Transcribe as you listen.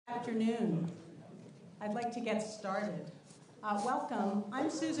afternoon. I'd like to get started. Welcome. I'm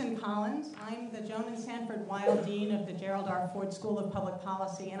Susan Collins. I'm the Joan and Sanford Weill Dean of the Gerald R. Ford School of Public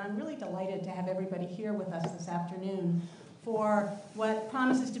Policy, and I'm really delighted to have everybody here with us this afternoon for what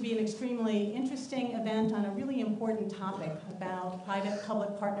promises to be an extremely interesting event on a really important topic about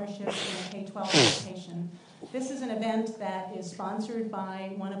private-public partnerships in K-12 education. This is an event that is sponsored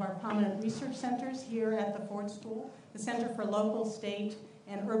by one of our prominent research centers here at the Ford School, the Center for Local, State,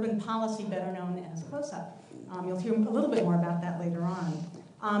 and Urban Policy, better known as CLOSUP. You'll hear a little bit more about that later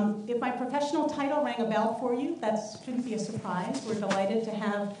on. If my professional title rang a bell for you, that shouldn't be a surprise. We're delighted to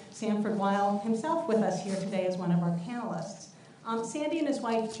have Sanford Weill himself with us here today as one of our panelists. Sandy and his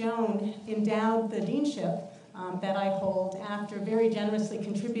wife Joan endowed the deanship that I hold after very generously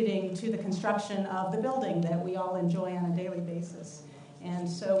contributing to the construction of the building that we all enjoy on a daily basis. And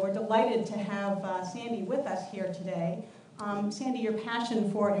so we're delighted to have Sandy with us here today. Sandy, your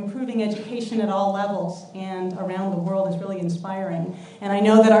passion for improving education at all levels and around the world is really inspiring. And I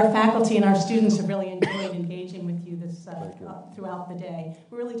know that our faculty and our students have really enjoyed engaging with you throughout the day.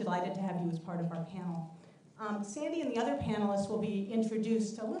 We're really delighted to have you as part of our panel. Sandy and the other panelists will be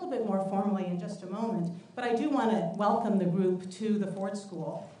introduced a little bit more formally in just a moment, but I do want to welcome the group to the Ford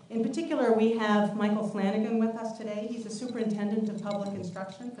School. In particular, we have Michael Flanagan with us today. He's the Superintendent of Public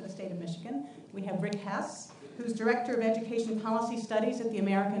Instruction for the state of Michigan. We have Rick Hess, who's Director of Education Policy Studies at the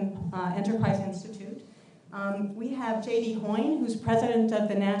American Enterprise Institute. We have J.D. Hoye, who's President of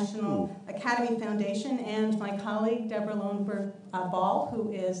the National Academy Foundation, and my colleague, Deborah Loewenberg Ball,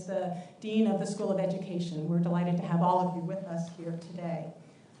 who is the Dean of the School of Education. We're delighted to have all of you with us here today.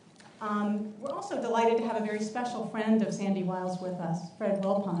 We're also delighted to have a very special friend of Sandy Weill's with us, Fred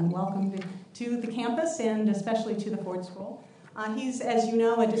Wilpon. Welcome to the campus and especially to the Ford School. He's, as you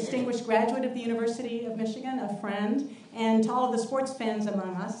know, a distinguished graduate of the University of Michigan, a friend, and to all of the sports fans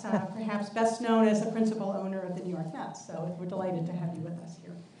among us, perhaps best known as the principal owner of the New York Mets. So we're delighted to have you with us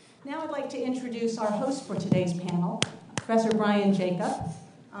here. Now I'd like to introduce our host for today's panel, Professor Brian Jacob.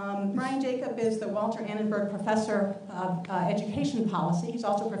 Brian Jacob is the Walter Annenberg Professor of Education Policy. He's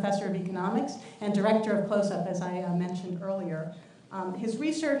also Professor of Economics and Director of CLOSUP, as I mentioned earlier. His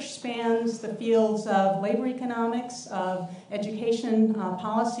research spans the fields of labor economics, of education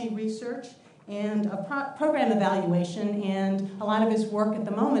policy research, and of program evaluation, and a lot of his work at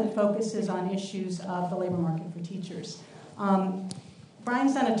the moment focuses on issues of the labor market for teachers.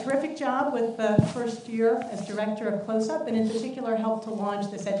 Brian's done a terrific job with the first year as director of CLOSUP, and in particular helped to launch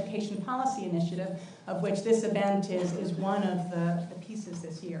this education policy initiative, of which this event is one of the pieces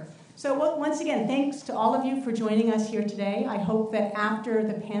this year. So once again, thanks to all of you for joining us here today. I hope that after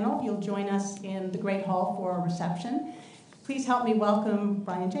the panel, you'll join us in the Great Hall for a reception. Please help me welcome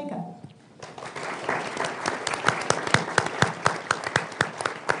Brian Jacob.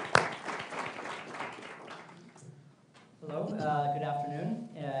 Hello, good afternoon.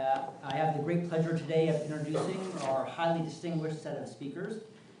 I have the great pleasure today of introducing our highly distinguished set of speakers.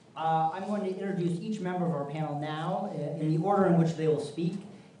 I'm going to introduce each member of our panel now in the order in which they will speak.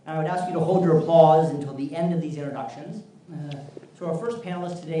 And I would ask you to hold your applause until the end of these introductions. So our first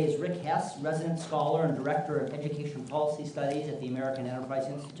panelist today is Rick Hess, resident scholar and director of education policy studies at the American Enterprise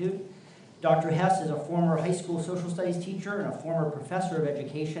Institute. Dr. Hess is a former high school social studies teacher and a former professor of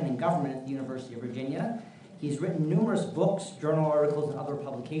education and government at the University of Virginia. He's written numerous books, journal articles, and other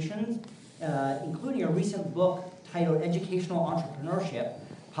publications, including a recent book titled Educational Entrepreneurship,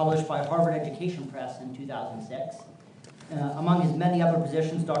 published by Harvard Education Press in 2006. Among his many other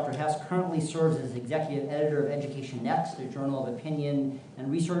positions, Dr. Hess currently serves as executive editor of Education Next, a journal of opinion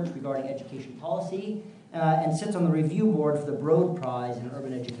and research regarding education policy, and sits on the review board for the Broad Prize in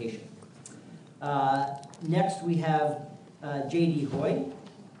Urban Education. Next, we have J.D. Hoye.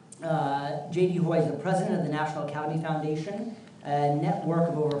 J.D. Hoye is the president of the National Academy Foundation, a network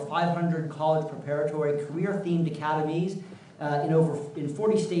of over 500 college preparatory career-themed academies in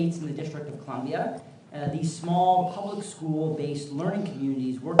 40 states in the District of Columbia. These small public school-based learning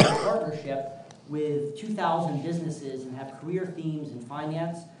communities work in partnership with 2,000 businesses and have career themes in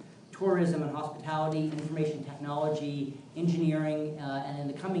finance, tourism and hospitality, information technology, engineering, and in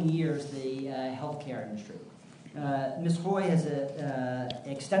the coming years, the healthcare industry. Ms. Hoye has an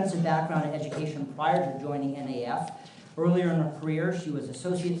extensive background in education prior to joining NAF. Earlier in her career, she was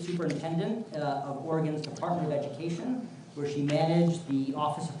Associate Superintendent of Oregon's Department of Education, where she managed the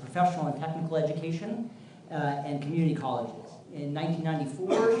Office of Professional and Technical Education and community colleges. In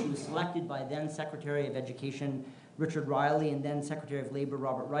 1994, she was selected by then Secretary of Education Richard Riley and then Secretary of Labor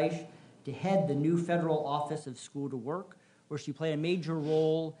Robert Reich to head the new Federal Office of School to Work, where she played a major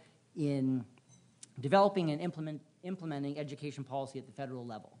role in developing and implementing education policy at the federal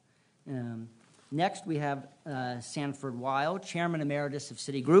level. Next, we have Sanford Weill, Chairman Emeritus of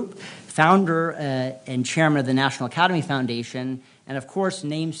Citigroup, founder and Chairman of the National Academy Foundation, and of course,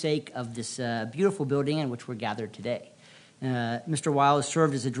 namesake of this beautiful building in which we're gathered today. Mr. Weill has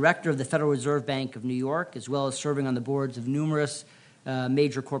served as a director of the Federal Reserve Bank of New York, as well as serving on the boards of numerous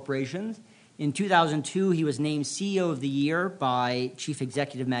major corporations. In 2002, he was named CEO of the Year by Chief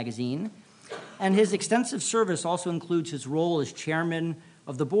Executive Magazine. And his extensive service also includes his role as chairman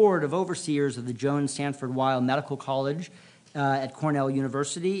of the board of overseers of the Jones Sanford Weill Medical College at Cornell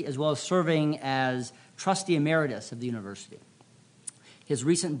University, as well as serving as trustee emeritus of the university. His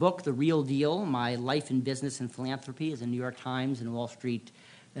recent book, The Real Deal, My Life in Business and Philanthropy, is a New York Times and Wall Street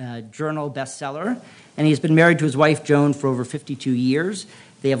Journal bestseller, and he's been married to his wife, Joan, for over 52 years.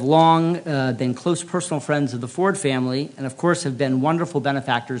 They have long been close personal friends of the Ford family and, of course, have been wonderful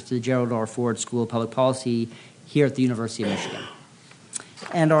benefactors to the Gerald R. Ford School of Public Policy here at the University of Michigan.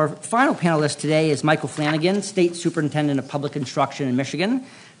 And our final panelist today is Michael Flanagan, State Superintendent of Public Instruction in Michigan.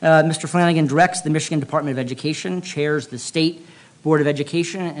 Mr. Flanagan directs the Michigan Department of Education, chairs the State Board of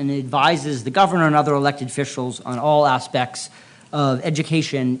Education, and advises the governor and other elected officials on all aspects of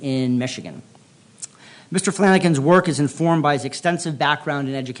education in Michigan. Mr. Flanagan's work is informed by his extensive background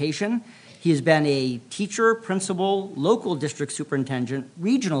in education. He has been a teacher, principal, local district superintendent,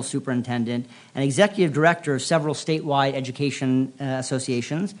 regional superintendent, and executive director of several statewide education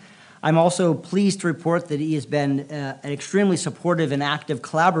associations. I'm also pleased to report that he has been an extremely supportive and active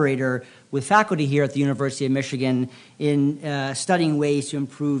collaborator with faculty here at the University of Michigan in studying ways to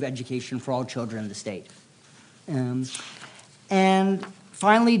improve education for all children in the state. And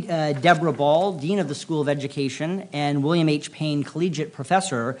finally, Deborah Ball, Dean of the School of Education and William H. Payne Collegiate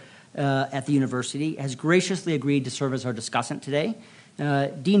Professor at the university, has graciously agreed to serve as our discussant today.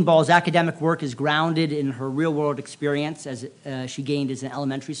 Dean Ball's academic work is grounded in her real-world experience as she gained as an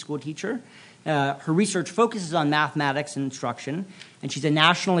elementary school teacher. Her research focuses on mathematics and instruction, and she's a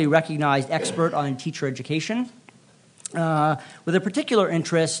nationally recognized expert on teacher education, with a particular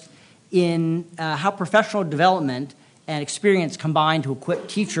interest in how professional development and experience combine to equip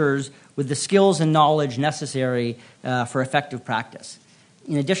teachers with the skills and knowledge necessary for effective practice.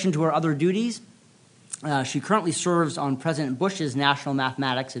 In addition to her other duties, she currently serves on President Bush's National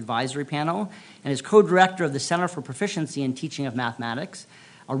Mathematics Advisory Panel and is co-director of the Center for Proficiency in Teaching of Mathematics,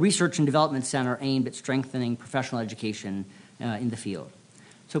 a research and development center aimed at strengthening professional education in the field.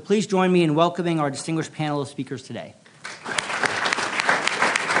 So please join me in welcoming our distinguished panel of speakers today.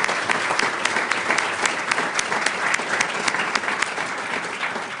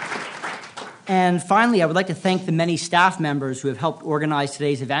 And finally, I would like to thank the many staff members who have helped organize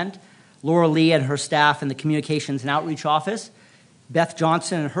today's event. Laura Lee and her staff in the Communications and Outreach Office, Beth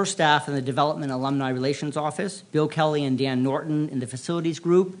Johnson and her staff in the Development and Alumni Relations Office, Bill Kelly and Dan Norton in the Facilities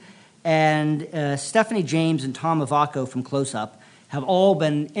Group, and Stephanie James and Tom Avaco from Close Up have all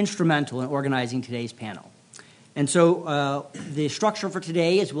been instrumental in organizing today's panel. And so the structure for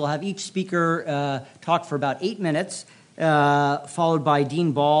today is we'll have each speaker talk for about 8 minutes, followed by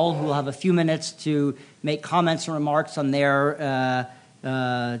Dean Ball, who will have a few minutes to make comments and remarks on their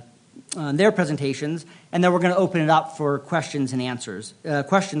presentations, and then we're going to open it up for questions and answers,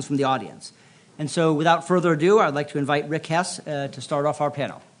 questions from the audience. And so without further ado, I'd like to invite Rick Hess to start off our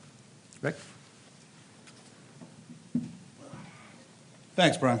panel. Rick?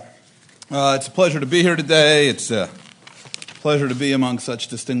 Thanks, Brian. It's a pleasure to be here today. It's a pleasure to be among such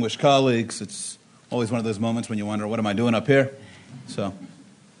distinguished colleagues. It's always one of those moments when you wonder, what am I doing up here? So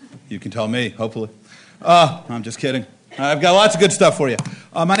you can tell me, hopefully. I'm just kidding. I've got lots of good stuff for you.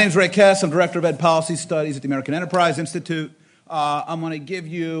 My name's Rick Hess. I'm Director of Ed Policy Studies at the American Enterprise Institute. I'm going to give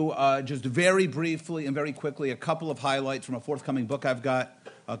you just very briefly and very quickly a couple of highlights from a forthcoming book I've got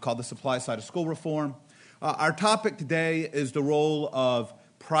called The Supply Side of School Reform. Our topic today is the role of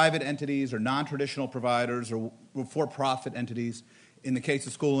private entities or non-traditional providers or for-profit entities in the case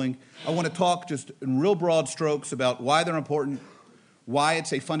of schooling. I want to talk just in real broad strokes about why they're important, why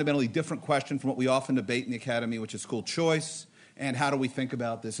it's a fundamentally different question from what we often debate in the academy, which is school choice, and how do we think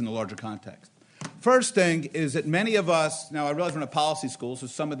about this in the larger context. First thing is that many of us, now I realize we're in a policy school, so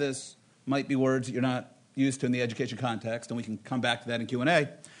some of this might be words that you're not used to in the education context, and we can come back to that in Q&A.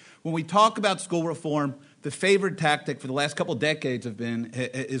 When we talk about school reform, the favored tactic for the last couple of decades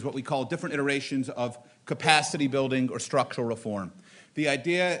is what we call different iterations of capacity building or structural reform. The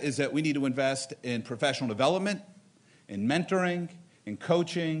idea is that we need to invest in professional development, in mentoring, in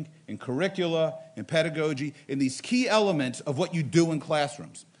coaching, in curricula, in pedagogy, in these key elements of what you do in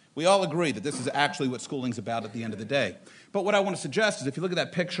classrooms. We all agree that this is actually what schooling's about at the end of the day. But what I want to suggest is if you look at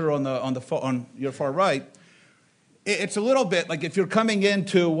that picture on your far right, It's a little bit like if you're coming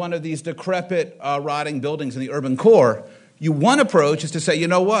into one of these decrepit, rotting buildings in the urban core, one approach is to say, you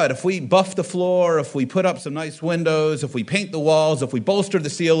know what, if we buff the floor, if we put up some nice windows, if we paint the walls, if we bolster the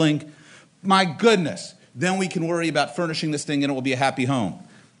ceiling, my goodness, then we can worry about furnishing this thing and it will be a happy home.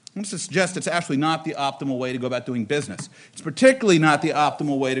 I want to suggest it's actually not the optimal way to go about doing business. It's particularly not the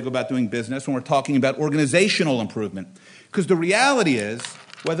optimal way to go about doing business when we're talking about organizational improvement. Because the reality is,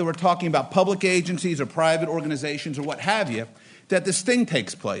 whether we're talking about public agencies or private organizations or what have you, that this thing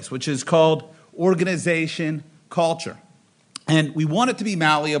takes place, which is called organization culture. And we want it to be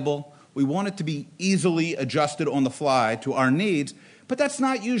malleable. We want it to be easily adjusted on the fly to our needs, but that's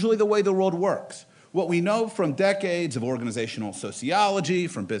not usually the way the world works. What we know from decades of organizational sociology,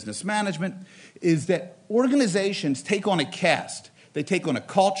 from business management, is that organizations take on a cast. They take on a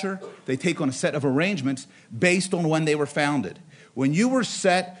culture. They take on a set of arrangements based on when they were founded. When you were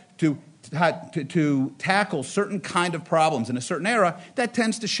set to tackle certain kind of problems in a certain era, that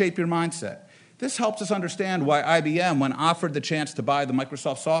tends to shape your mindset. This helps us understand why IBM, when offered the chance to buy the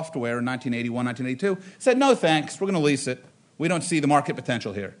Microsoft software in 1981, 1982, said, no thanks, we're going to lease it. We don't see the market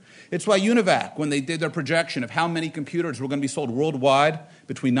potential here. It's why Univac, when they did their projection of how many computers were going to be sold worldwide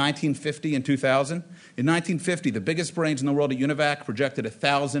between 1950 and 2000, in 1950, the biggest brains in the world at Univac projected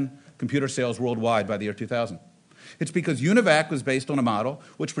 1,000 computer sales worldwide by the year 2000. It's because Univac was based on a model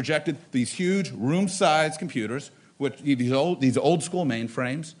which projected these huge room-sized computers, these old school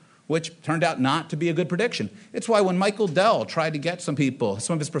mainframes, which turned out not to be a good prediction. It's why when Michael Dell tried to get some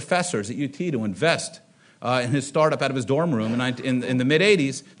of his professors at UT to invest in his startup out of his dorm room in the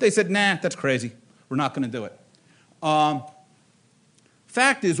mid-'80s, they said, nah, that's crazy. We're not going to do it.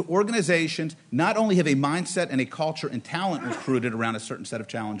 Fact is, organizations not only have a mindset and a culture and talent recruited around a certain set of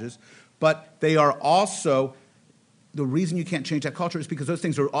challenges, but they are also, the reason you can't change that culture is because those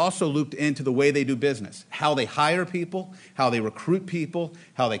things are also looped into the way they do business, how they hire people, how they recruit people,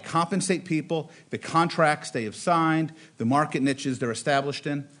 how they compensate people, the contracts they have signed, the market niches they're established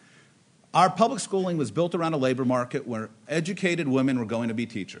in. Our public schooling was built around a labor market where educated women were going to be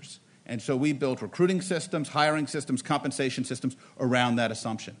teachers. And so we built recruiting systems, hiring systems, compensation systems around that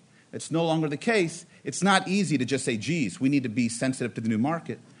assumption. It's no longer the case. It's not easy to just say, geez, we need to be sensitive to the new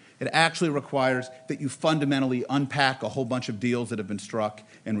market. It actually requires that you fundamentally unpack a whole bunch of deals that have been struck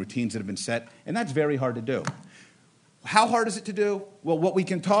and routines that have been set, and that's very hard to do. How hard is it to do? Well, what we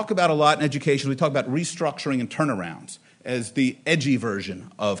can talk about a lot in education, we talk about restructuring and turnarounds as the edgy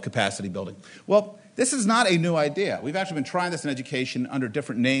version of capacity building. Well, this is not a new idea. We've actually been trying this in education under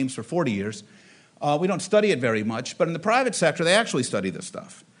different names for 40 years. We don't study it very much, but in the private sector, they actually study this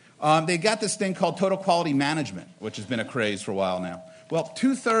stuff. They got this thing called total quality management, which has been a craze for a while now. Well,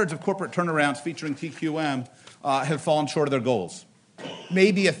 2/3 of corporate turnarounds featuring TQM have fallen short of their goals.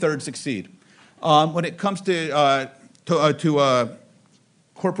 Maybe a third succeed. When it comes to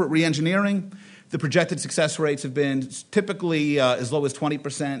corporate re-engineering, the projected success rates have been typically as low as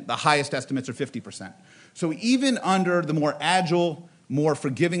 20%. The highest estimates are 50%. So even under the more agile, more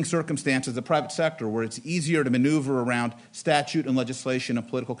forgiving circumstances of the private sector, where it's easier to maneuver around statute and legislation and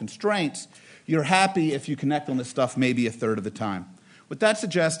political constraints, you're happy if you connect on this stuff maybe a third of the time. What that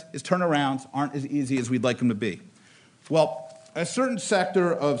suggests is turnarounds aren't as easy as we'd like them to be. Well, a certain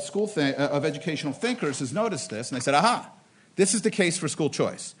sector of of educational thinkers has noticed this, and they said, aha, this is the case for school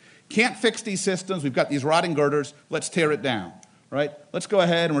choice. Can't fix these systems. We've got these rotting girders. Let's tear it down, right? Let's go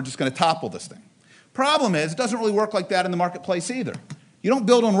ahead and we're just going to topple this thing. Problem is, it doesn't really work like that in the marketplace either. You don't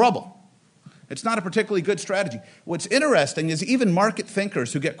build on rubble. It's not a particularly good strategy. What's interesting is even market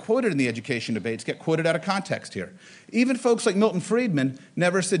thinkers who get quoted in the education debates get quoted out of context here. Even folks like Milton Friedman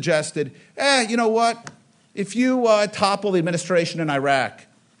never suggested, you know what? If you topple the administration in Iraq,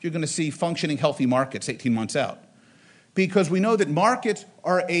 you're going to see functioning, healthy markets 18 months out. Because we know that markets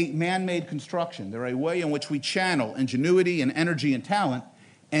are a man-made construction. They're a way in which we channel ingenuity and energy and talent,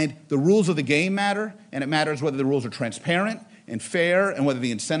 and the rules of the game matter, and it matters whether the rules are transparent and fair, and whether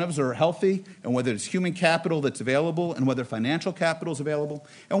the incentives are healthy, and whether it's human capital that's available, and whether financial capital is available.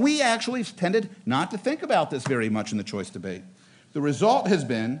 And we actually tended not to think about this very much in the choice debate. The result has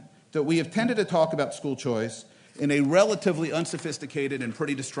been that we have tended to talk about school choice in a relatively unsophisticated and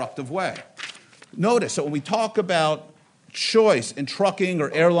pretty destructive way. Notice that when we talk about choice in trucking or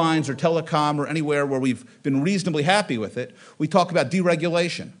airlines or telecom or anywhere where we've been reasonably happy with it, we talk about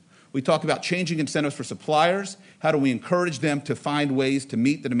deregulation. We talk about changing incentives for suppliers. How do we encourage them to find ways to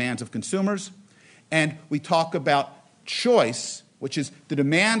meet the demands of consumers? And we talk about choice, which is the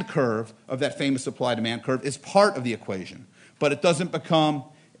demand curve of that famous supply-demand curve, is part of the equation. But it doesn't become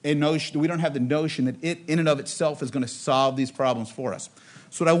a notion, we don't have the notion that it in and of itself is going to solve these problems for us.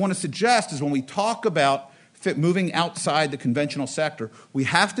 So what I want to suggest is when we talk about moving outside the conventional sector. We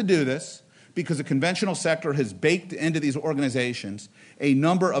have to do this because the conventional sector has baked into these organizations a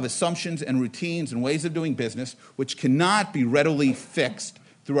number of assumptions and routines and ways of doing business which cannot be readily fixed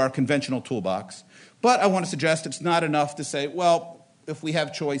through our conventional toolbox. But I want to suggest it's not enough to say, well, if we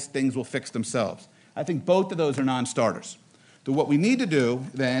have choice, things will fix themselves. I think both of those are non-starters. So what we need to do,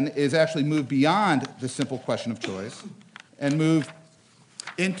 then, is actually move beyond the simple question of choice and move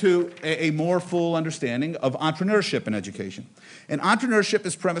into a more full understanding of entrepreneurship in education. And entrepreneurship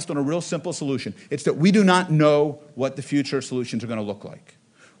is premised on a real simple solution. It's that we do not know what the future solutions are going to look like.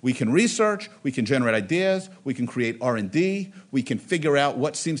 We can research, we can generate ideas, we can create R&D, we can figure out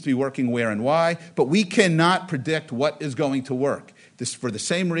what seems to be working where and why, but we cannot predict what is going to work. This for the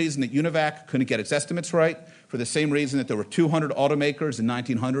same reason that UNIVAC couldn't get its estimates right, for the same reason that there were 200 automakers in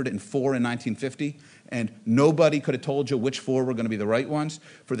 1900 and 4 in 1950, and nobody could have told you which 4 were going to be the right ones,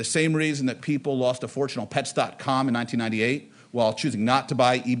 for the same reason that people lost a fortune on Pets.com in 1998 while choosing not to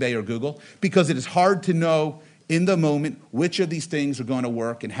buy eBay or Google, because it is hard to know in the moment which of these things are going to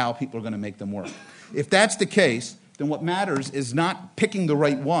work and how people are going to make them work. If that's the case, then what matters is not picking the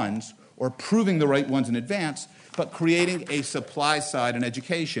right ones or proving the right ones in advance, but creating a supply side in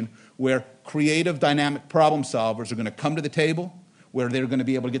education where creative, dynamic problem solvers are going to come to the table, where they're going to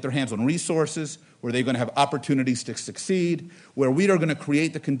be able to get their hands on resources, where they're going to have opportunities to succeed, where we are going to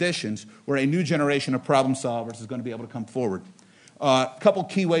create the conditions where a new generation of problem solvers is going to be able to come forward. A couple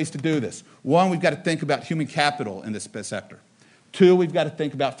key ways to do this. One, we've got to think about human capital in this sector. 2, we've got to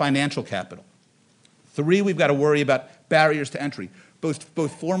think about financial capital. 3, we've got to worry about barriers to entry,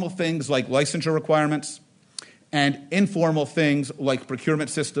 both formal things like licensure requirements and informal things like procurement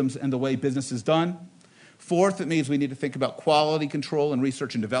systems and the way business is done. 4th, it means we need to think about quality control and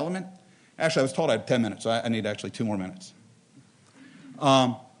research and development. Actually, I was told I had 10 minutes, so I need actually 2 more minutes.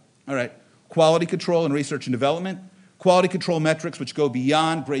 All right, quality control and research and development. Quality control metrics which go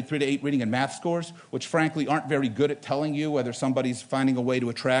beyond grade 3 to 8 reading and math scores, which frankly aren't very good at telling you whether somebody's finding a way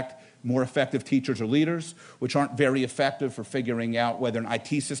to attract more effective teachers or leaders, which aren't very effective for figuring out whether an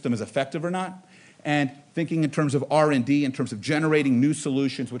IT system is effective or not, and thinking in terms of R&D, in terms of generating new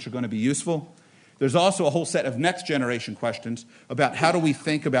solutions which are going to be useful. There's also a whole set of next generation questions about how do we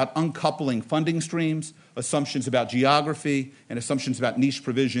think about uncoupling funding streams, assumptions about geography, and assumptions about niche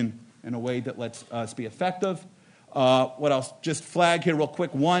provision in a way that lets us be effective. What else? Just flag here real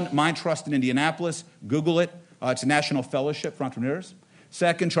quick. 1, Mind Trust in Indianapolis. Google it. It's a national fellowship for entrepreneurs.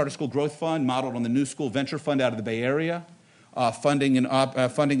 2nd, Charter School Growth Fund, modeled on the New School Venture Fund out of the Bay Area. Funding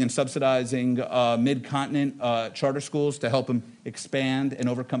and subsidizing mid-continent charter schools to help them expand and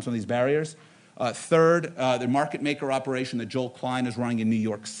overcome some of these barriers. 3rd, the market maker operation that Joel Klein is running in New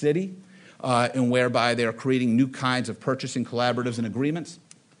York City, and whereby they are creating new kinds of purchasing collaboratives and agreements.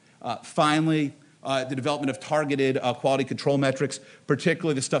 Finally, the development of targeted quality control metrics,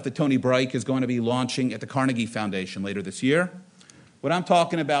 particularly the stuff that Tony Breich is going to be launching at the Carnegie Foundation later this year. What I'm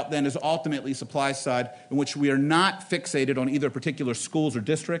talking about then is ultimately supply side, in which we are not fixated on either particular schools or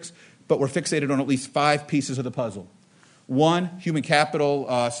districts, but we're fixated on at least 5 pieces of the puzzle. 1, human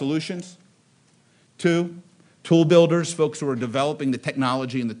capital solutions. 2, tool builders, folks who are developing the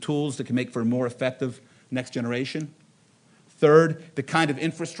technology and the tools that can make for a more effective next generation. 3rd, the kind of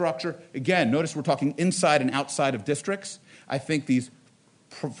infrastructure. Again, notice we're talking inside and outside of districts. I think these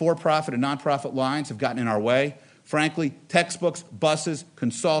for-profit and nonprofit lines have gotten in our way. Frankly, textbooks, buses,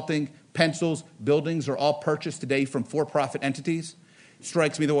 consulting, pencils, buildings are all purchased today from for-profit entities. It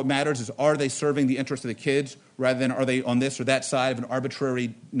strikes me that what matters is, are they serving the interest of the kids rather than are they on this or that side of an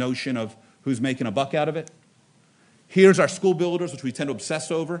arbitrary notion of who's making a buck out of it? Here's our school builders, which we tend to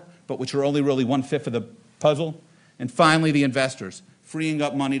obsess over, but which are only really 1/5 of the puzzle. And finally, the investors, freeing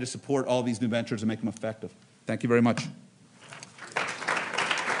up money to support all these new ventures and make them effective. Thank you very much.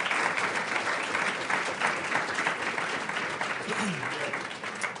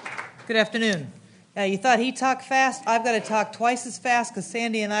 Good afternoon. You thought he'd talk fast? I've got to talk twice as fast because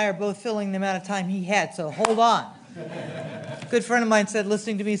Sandy and I are both filling the amount of time he had, so hold on. A good friend of mine said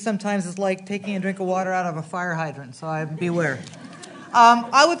listening to me sometimes is like taking a drink of water out of a fire hydrant, so I beware.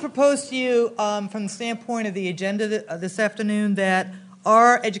 I would propose to you, from the standpoint of the agenda this afternoon, that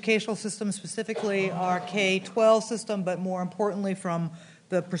our educational system, specifically our K-12 system, but more importantly from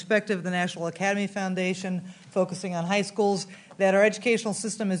the perspective of the National Academy Foundation, focusing on high schools, that our educational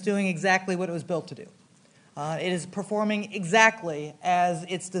system is doing exactly what it was built to do. It is performing exactly as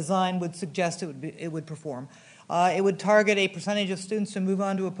its design would suggest it would perform. It would target a percentage of students to move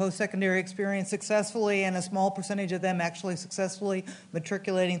on to a post-secondary experience successfully, and a small percentage of them actually successfully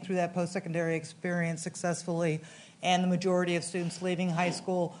matriculating through that post-secondary experience successfully, and the majority of students leaving high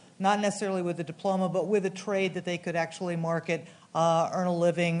school not necessarily with a diploma, but with a trade that they could actually market, earn a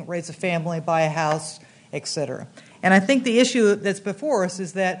living, raise a family, buy a house, etc. And I think the issue that's before us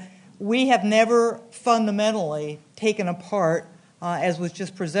is that we have never fundamentally taken apart, as was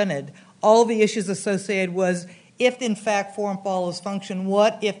just presented, all the issues associated was, if in fact form follows function,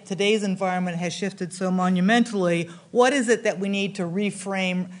 what if today's environment has shifted so monumentally, what is it that we need to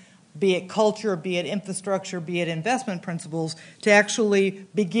reframe, be it culture, be it infrastructure, be it investment principles, to actually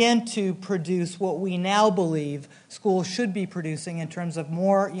begin to produce what we now believe schools should be producing in terms of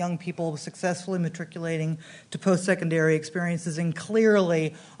more young people successfully matriculating to post-secondary experiences, and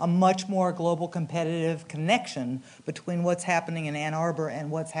clearly a much more global competitive connection between what's happening in Ann Arbor and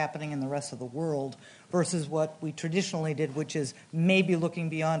what's happening in the rest of the world, versus what we traditionally did, which is maybe looking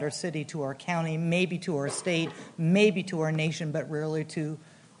beyond our city to our county, maybe to our state, maybe to our nation, but rarely to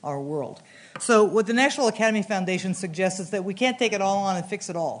our world. So what the National Academy Foundation suggests is that we can't take it all on and fix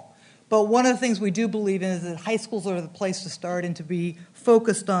it all. But one of the things we do believe in is that high schools are the place to start and to be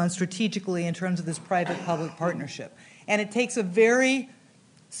focused on strategically in terms of this private-public partnership. And it takes a very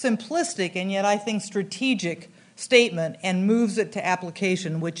simplistic and yet I think strategic statement and moves it to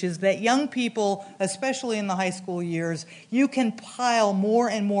application, which is that young people, especially in the high school years, you can pile more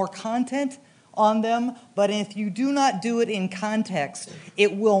and more content on them, but if you do not do it in context,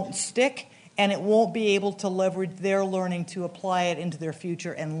 it won't stick and it won't be able to leverage their learning to apply it into their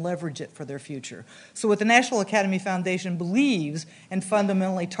future and leverage it for their future. So what the National Academy Foundation believes and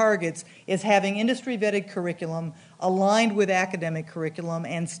fundamentally targets is having industry-vetted curriculum aligned with academic curriculum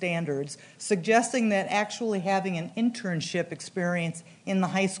and standards, suggesting that actually having an internship experience in the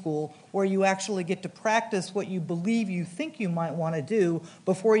high school where you actually get to practice what you believe you think you might want to do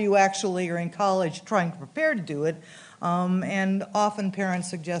before you actually are in college trying to prepare to do it. And often parents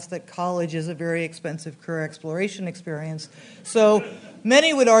suggest that college is a very expensive career exploration experience. So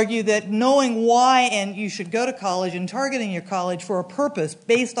many would argue that knowing why and you should go to college and targeting your college for a purpose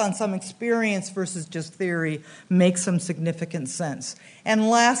based on some experience versus just theory makes some significant sense. And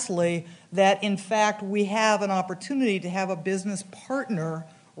lastly, that in fact we have an opportunity to have a business partner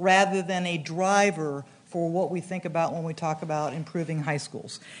rather than a driver for what we think about when we talk about improving high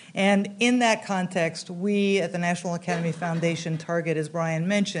schools. And in that context, we at the National Academy Foundation target, as Brian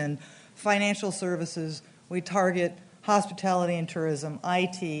mentioned, financial services. We target hospitality and tourism,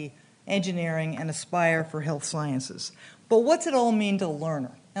 IT, engineering, and aspire for health sciences. But what's it all mean to the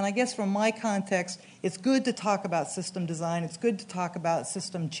learner? And I guess from my context, it's good to talk about system design. It's good to talk about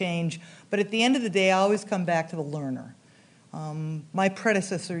system change. But at the end of the day, I always come back to the learner. My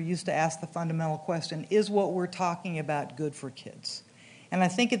predecessor used to ask the fundamental question, is what we're talking about good for kids? And I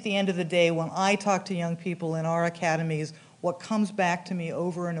think at the end of the day, when I talk to young people in our academies, what comes back to me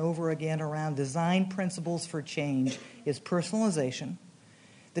over and over again around design principles for change is personalization,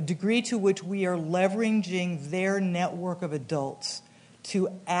 the degree to which we are leveraging their network of adults to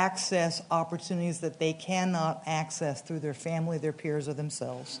access opportunities that they cannot access through their family, their peers, or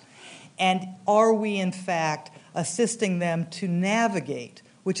themselves. And are we, in fact, assisting them to navigate,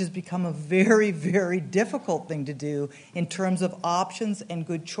 which has become a very, very difficult thing to do in terms of options and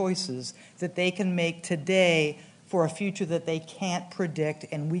good choices that they can make today for a future that they can't predict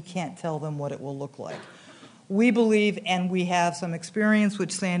and we can't tell them what it will look like. We believe, and we have some experience,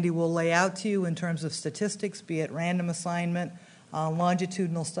 which Sandy will lay out to you in terms of statistics, be it random assignment,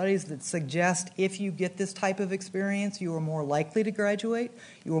 longitudinal studies that suggest if you get this type of experience, you are more likely to graduate,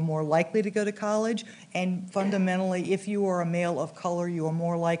 you are more likely to go to college, and fundamentally, if you are a male of color, you are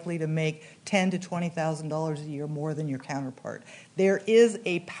more likely to make $10,000 to $20,000 a year more than your counterpart. There is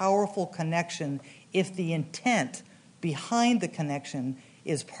a powerful connection if the intent behind the connection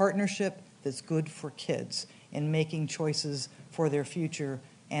is partnership that's good for kids in making choices for their future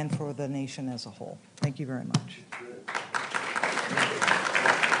and for the nation as a whole. Thank you very much.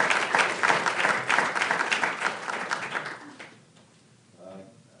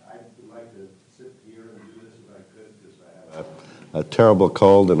 A terrible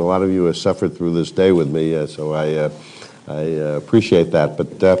cold, and a lot of you have suffered through this day with me, so I appreciate that.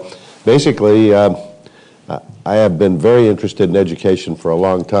 But basically, I have been very interested in education for a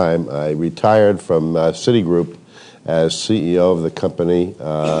long time. I retired from Citigroup as CEO of the company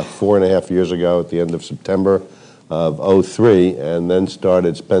 4.5 years ago at the end of September of 2003, and then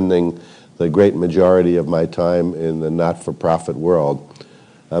started spending the great majority of my time in the not-for-profit world.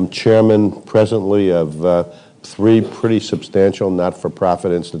 I'm chairman presently of 3 pretty substantial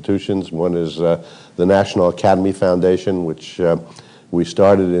not-for-profit institutions. One is the National Academy Foundation, which we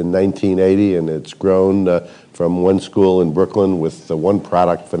started in 1980, and it's grown from one school in Brooklyn with one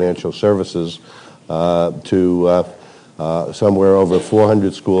product, financial services, to somewhere over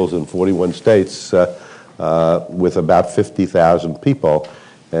 400 schools in 41 states with about 50,000 people.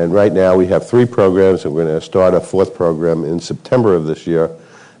 And right now we have 3 programs, and we're going to start a 4th program in September of this year.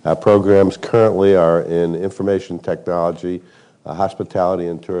 Our programs currently are in information technology, hospitality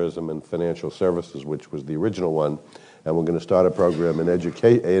and tourism, and financial services, which was the original one. And we're going to start a program in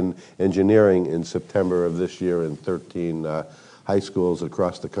engineering in September of this year in 13 high schools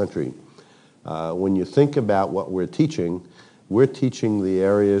across the country. When you think about what we're teaching the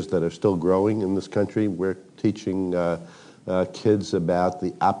areas that are still growing in this country. We're teaching kids about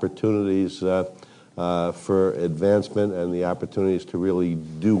the opportunities for advancement and the opportunities to really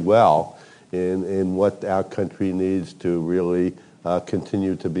do well in what our country needs to really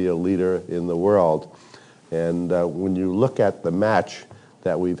continue to be a leader in the world. And when you look at the match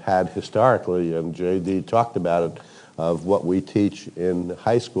that we've had historically, and J.D. talked about it, of what we teach in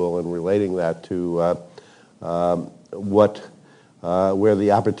high school and relating that to where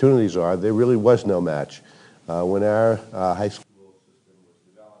the opportunities are, there really was no match. When our high school system was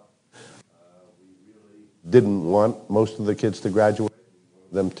developed, we really didn't want most of the kids to graduate. We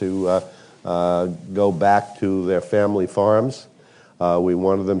wanted them to go back to their family farms. We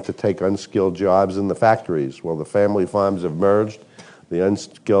wanted them to take unskilled jobs in the factories. Well, the family farms have merged. The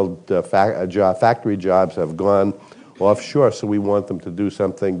unskilled factory jobs have gone offshore, so we want them to do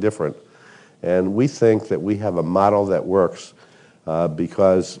something different. And we think that we have a model that works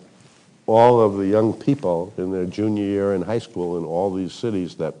because all of the young people in their junior year in high school in all these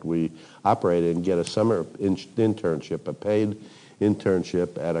cities that we operate in get a summer internship, a paid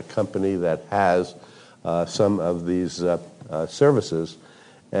internship at a company that has some of these services.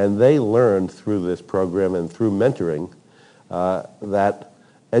 And they learn through this program and through mentoring that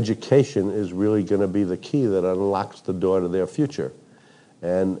education is really going to be the key that unlocks the door to their future.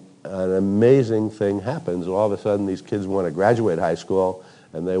 And an amazing thing happens. All of a sudden, these kids want to graduate high school,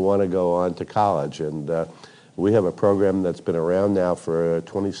 and they want to go on to college. And we have a program that's been around now for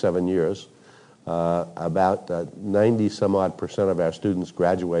 27 years. About 90-some-odd% of our students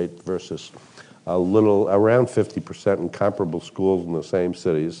graduate versus around 50% in comparable schools in the same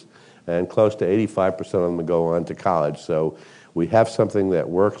cities, and close to 85% of them go on to college. So we have something that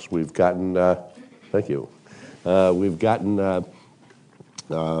works. We've gotten, thank you. We've gotten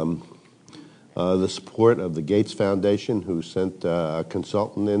the support of the Gates Foundation, who sent a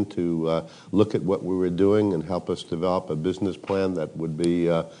consultant in to look at what we were doing and help us develop a business plan that would be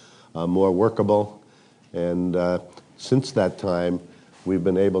more workable. And since that time, we've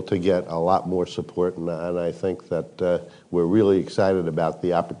been able to get a lot more support, and I think that we're really excited about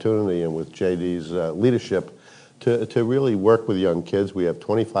the opportunity and with JD's leadership to really work with young kids. We have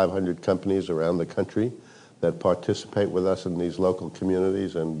 2,500 companies around the country that participate with us in these local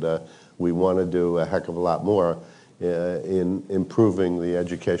communities, and we want to do a heck of a lot more in improving the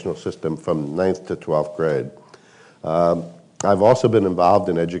educational system from 9th to 12th grade. I've also been involved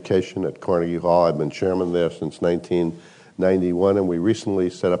in education at Carnegie Hall. I've been chairman there since 1991, and we recently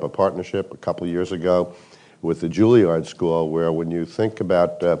set up a partnership a couple of years ago with the Juilliard School, where when you think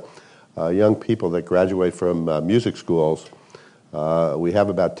about young people that graduate from music schools, we have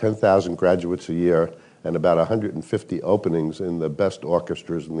about 10,000 graduates a year and about 150 openings in the best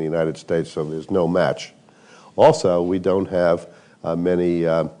orchestras in the United States, so there's no match. Also, we don't have many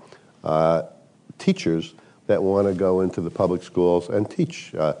teachers that want to go into the public schools and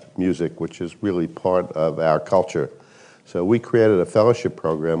teach music, which is really part of our culture. So we created a fellowship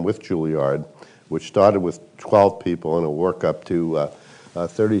program with Juilliard, which started with 12 people and will work up to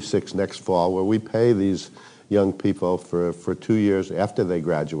 36 next fall, where we pay these young people for 2 years after they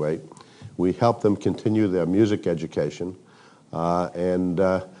graduate. We help them continue their music education and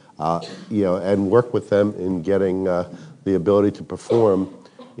work with them in getting the ability to perform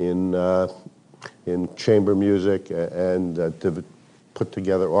in chamber music and to put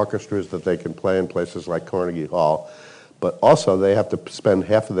together orchestras that they can play in places like Carnegie Hall. But also they have to spend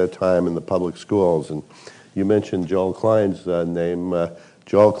half of their time in the public schools. And you mentioned Joel Klein's name.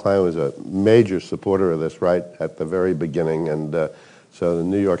 Joel Klein was a major supporter of this right at the very beginning. And so the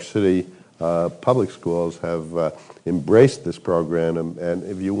New York City public schools have embraced this program. And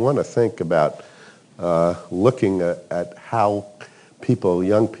if you want to think about looking at how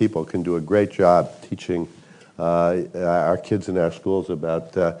young people can do a great job teaching our kids in our schools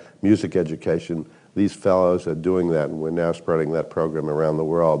about music education, these fellows are doing that, and we're now spreading that program around the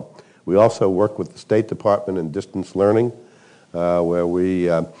world. We also work with the State Department in distance learning, where we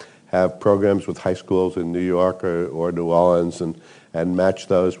have programs with high schools in New York or New Orleans and match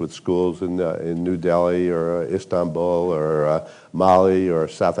those with schools in New Delhi or Istanbul or Mali or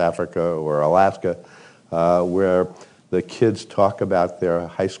South Africa or Alaska, where the kids talk about their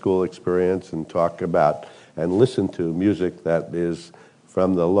high school experience and talk about and listen to music that is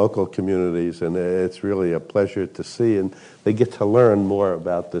from the local communities, and it's really a pleasure to see. And they get to learn more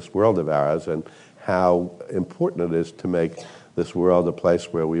about this world of ours and how important it is to make this world a place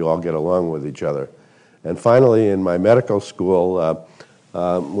where we all get along with each other. And finally, in my medical school,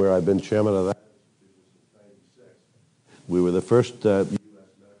 where I've been chairman of that since 1996, we were the first U.S. medical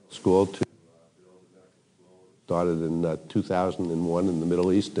school to build a medical school. It started in 2001 in the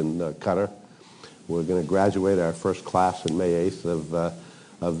Middle East in Qatar. We're going to graduate our first class on May 8th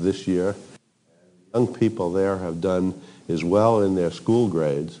of this year. And young people there have done as well in their school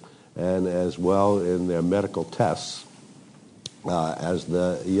grades and as well in their medical tests as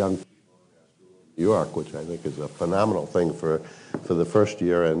the young people in New York, which I think is a phenomenal thing for the first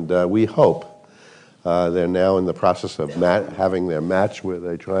year. And we hope they're now in the process of having their match where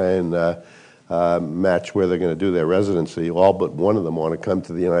they try and match where they're going to do their residency. All but one of them want to come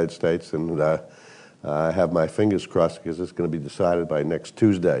to the United States, and I have my fingers crossed because it's going to be decided by next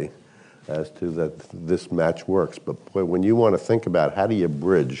Tuesday as to that this match works. But boy, when you want to think about how do you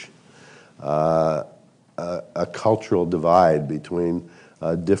bridge a cultural divide between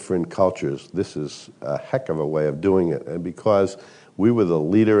different cultures, this is a heck of a way of doing it. And because we were the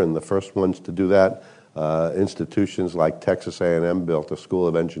leader and the first ones to do that, institutions like Texas A&M built a school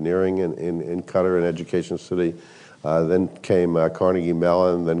of engineering in Qatar, an education city. Then came Carnegie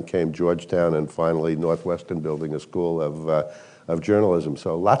Mellon, then came Georgetown, and finally Northwestern building a school of journalism.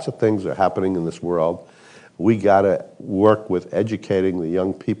 So lots of things are happening in this world. We got to work with educating the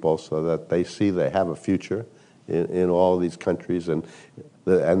young people so that they see they have a future in all of these countries, and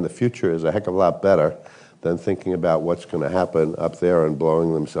the future is a heck of a lot better than thinking about what's going to happen up there and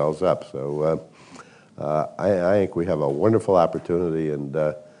blowing themselves up. So I think we have a wonderful opportunity, and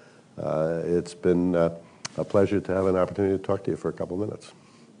it's been a pleasure to have an opportunity to talk to you for a couple minutes.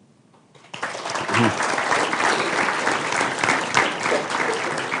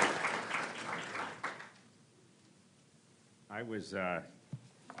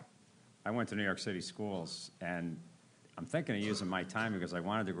 I went to New York City schools, and I'm thinking of using my time because I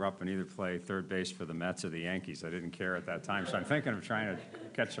wanted to grow up and either play third base for the Mets or the Yankees. I didn't care at that time, so I'm thinking of trying to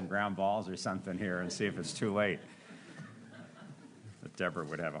catch some ground balls or something here and see if it's too late. But Deborah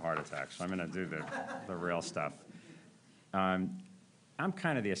would have a heart attack, so I'm going to do the real stuff. I'm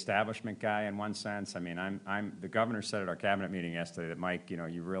kind of the establishment guy in one sense. I mean, the governor said at our cabinet meeting yesterday that, Mike,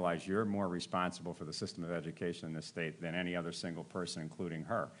 you realize you're more responsible for the system of education in this state than any other single person, including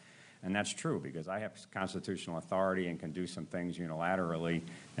her. And that's true, because I have constitutional authority and can do some things unilaterally,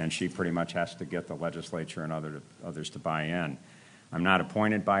 and she pretty much has to get the legislature and others to buy in. I'm not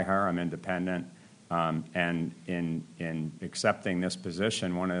appointed by her. I'm independent. And in accepting this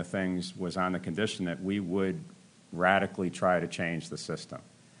position, one of the things was on the condition that we would radically try to change the system.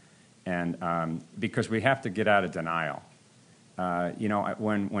 And because we have to get out of denial.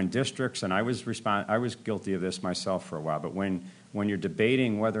 When districts, and I was guilty of this myself for a while, but when you're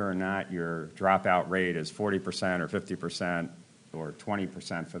debating whether or not your dropout rate is 40% or 50% or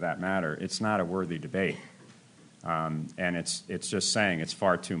 20% for that matter, it's not a worthy debate. And it's just saying it's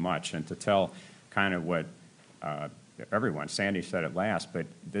far too much. And to tell kind of what everyone, Sandy said it last, but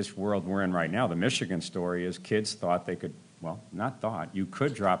this world we're in right now, the Michigan story is kids thought they could, well, not thought, you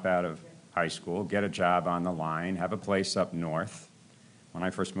could drop out of high school, get a job on the line, have a place up north. When I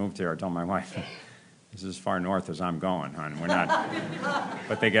first moved here, I told my wife, this is as far north as I'm going, hon. We're not.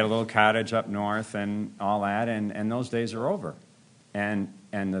 But they get a little cottage up north and all that, and those days are over.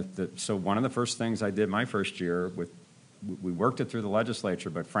 So one of the first things I did my first year, we worked it through the legislature,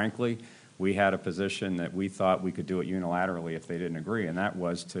 but frankly, we had a position that we thought we could do it unilaterally if they didn't agree, and that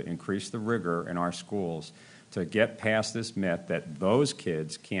was to increase the rigor in our schools to get past this myth that those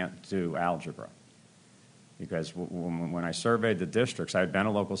kids can't do algebra. Because when I surveyed the districts, I had been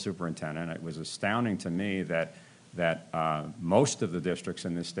a local superintendent. It was astounding to me that most of the districts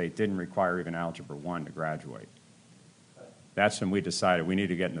in this state didn't require even Algebra 1 to graduate. That's when we decided we need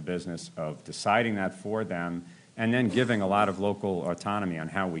to get in the business of deciding that for them and then giving a lot of local autonomy on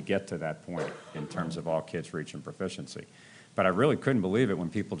how we get to that point in terms of all kids reaching proficiency. But I really couldn't believe it when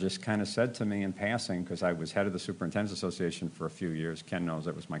people just kind of said to me in passing, because I was head of the Superintendent's Association for a few years. Ken knows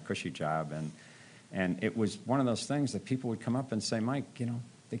that was my cushy job. And it was one of those things that people would come up and say, Mike,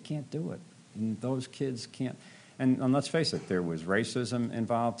 they can't do it. And those kids can't. And let's face it, there was racism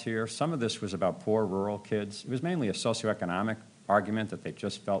involved here. Some of this was about poor rural kids. It was mainly a socioeconomic argument that they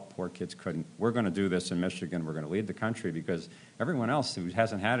just felt poor kids couldn't. We're going to do this in Michigan. We're going to lead the country because everyone else who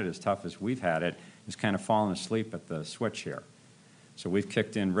hasn't had it as tough as we've had it is kind of fallen asleep at the switch here. So we've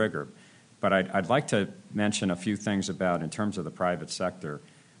kicked in rigor. But I'd like to mention a few things about in terms of the private sector.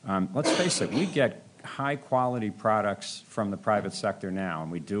 Let's face it, we get high-quality products from the private sector now,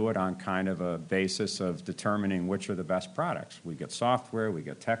 and we do it on kind of a basis of determining which are the best products. We get software, we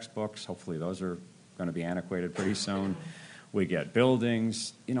get textbooks. Hopefully those are going to be antiquated pretty soon. We get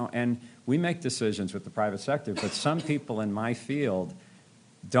buildings, and we make decisions with the private sector, but some people in my field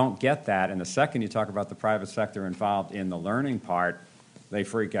don't get that, and the second you talk about the private sector involved in the learning part, they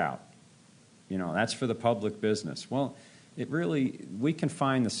freak out. That's for the public business. Well, we can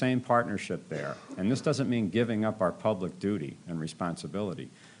find the same partnership there. And this doesn't mean giving up our public duty and responsibility.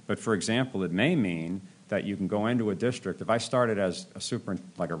 But for example, it may mean that you can go into a district. If I started as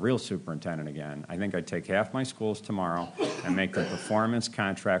a real superintendent again, I think I'd take half my schools tomorrow and make them performance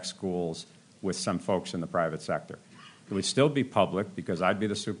contract schools with some folks in the private sector. It would still be public because I'd be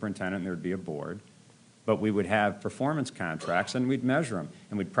the superintendent and there'd be a board. But we would have performance contracts, and we'd measure them.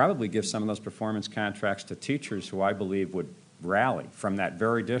 And we'd probably give some of those performance contracts to teachers who I believe would rally from that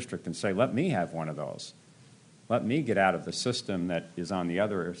very district and say, let me have one of those. Let me get out of the system that is on the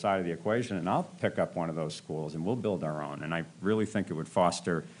other side of the equation, and I'll pick up one of those schools, and we'll build our own. And I really think it would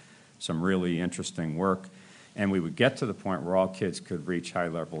foster some really interesting work, and we would get to the point where all kids could reach high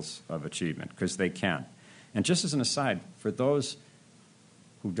levels of achievement, because they can. And just as an aside, for those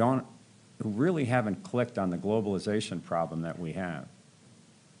who really haven't clicked on the globalization problem that we have.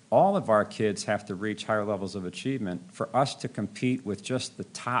 All of our kids have to reach higher levels of achievement for us to compete with just the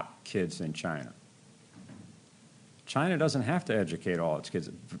top kids in China. China doesn't have to educate all its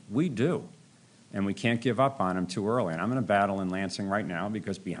kids. We do, and we can't give up on them too early. And I'm in a battle in Lansing right now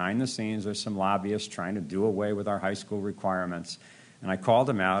because behind the scenes there's some lobbyists trying to do away with our high school requirements. And I called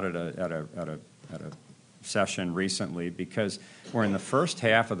them out at a session recently because we're in the first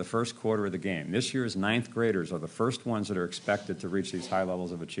half of the first quarter of the game. This year's ninth graders are the first ones that are expected to reach these high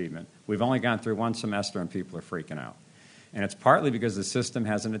levels of achievement. We've only gone through one semester and people are freaking out. And it's partly because the system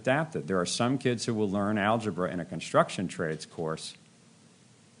hasn't adapted. There are some kids who will learn algebra in a construction trades course,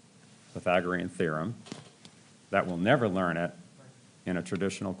 Pythagorean theorem, that will never learn it in a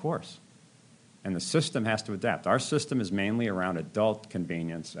traditional course. And the system has to adapt. Our system is mainly around adult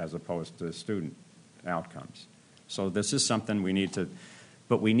convenience as opposed to student outcomes. So this is something we need to,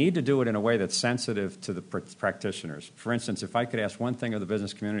 but we need to do it in a way that's sensitive to the practitioners. For instance, if I could ask one thing of the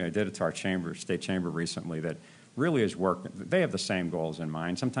business community, I did it to our state chamber recently, that really is working. They have the same goals in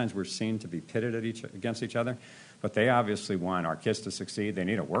mind. Sometimes we're seen to be pitted against each other, but they obviously want our kids to succeed. They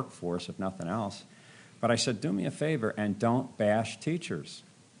need a workforce, if nothing else. But I said, do me a favor and don't bash teachers.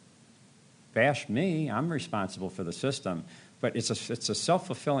 Bash me. I'm responsible for the system. But it's a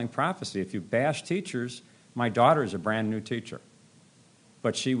self-fulfilling prophecy. If you bash teachers, my daughter is a brand new teacher.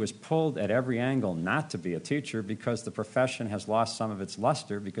 But she was pulled at every angle not to be a teacher because the profession has lost some of its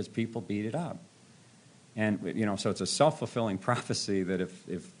luster because people beat it up. And, so it's a self-fulfilling prophecy that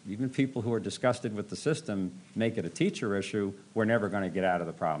if even people who are disgusted with the system make it a teacher issue, we're never going to get out of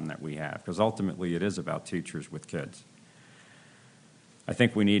the problem that we have, because ultimately it is about teachers with kids. I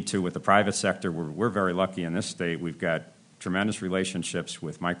think we need to, with the private sector, we're very lucky in this state. We've got tremendous relationships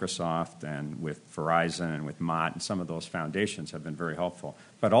with Microsoft and with Verizon and with Mott, and some of those foundations have been very helpful.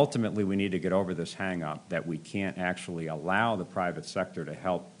 But ultimately, we need to get over this hang-up that we can't actually allow the private sector to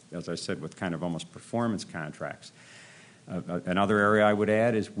help, as I said, with kind of almost performance contracts. Another area I would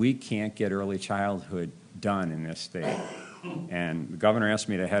add is we can't get early childhood done in this state. And the governor asked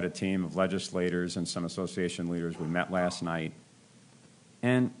me to head a team of legislators and some association leaders. We met last night.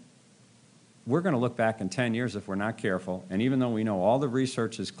 And we're going to look back in 10 years if we're not careful, and even though we know all the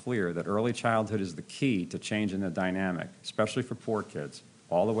research is clear that early childhood is the key to changing the dynamic, especially for poor kids,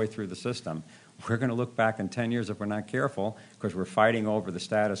 all the way through the system, we're going to look back in 10 years if we're not careful because we're fighting over the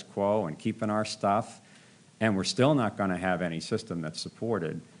status quo and keeping our stuff, and we're still not going to have any system that's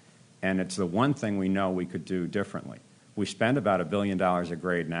supported, and it's the one thing we know we could do differently. We spend about $1 billion a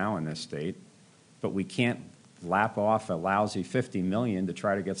grade now in this state, but we can't lap off a lousy $50 million to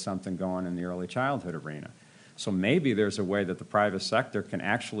try to get something going in the early childhood arena. So maybe there's a way that the private sector can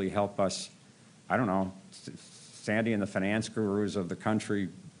actually help us, I don't know, Sandy and the finance gurus of the country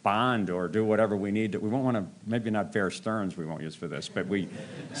bond or do whatever we need to. We won't want to, maybe not Bear Stearns we won't use for this, but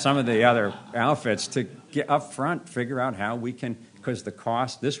some of the other outfits to get up front, figure out how we can, because the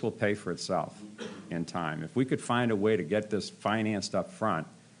cost, this will pay for itself in time. If we could find a way to get this financed up front,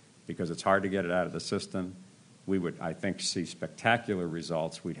 because it's hard to get it out of the system, we would, I think, see spectacular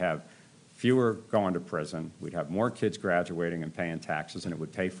results. We'd have fewer going to prison. We'd have more kids graduating and paying taxes, and it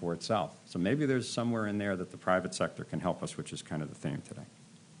would pay for itself. So maybe there's somewhere in there that the private sector can help us, which is kind of the theme today.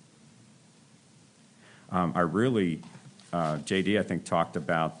 I really JD, I think, talked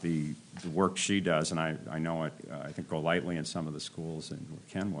about the work she does, and I know it, I think, go lightly in some of the schools, and where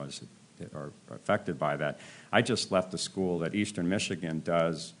Ken was, that are affected by that. I just left the school that Eastern Michigan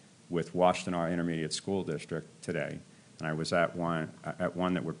does with Washtenaw Intermediate School District today, and I was at one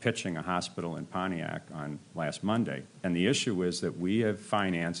that we're pitching a hospital in Pontiac on last Monday. And the issue is that we have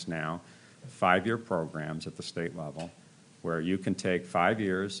financed now 5-year programs at the state level where you can take 5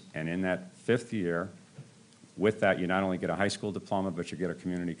 years, and in that 5th year, with that, you not only get a high school diploma, but you get a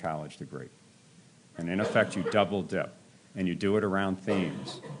community college degree. And in effect, you double dip, and you do it around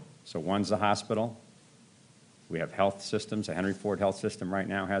themes. So one's the hospital. We have health systems. The Henry Ford Health System right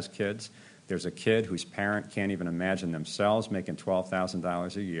now has kids. There's a kid whose parent can't even imagine themselves making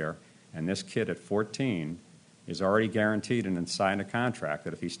 $12,000 a year, and this kid at 14 is already guaranteed and signed a contract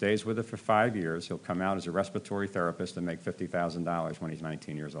that if he stays with it for 5 years, he'll come out as a respiratory therapist and make $50,000 when he's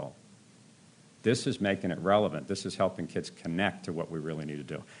 19 years old. This is making it relevant. This is helping kids connect to what we really need to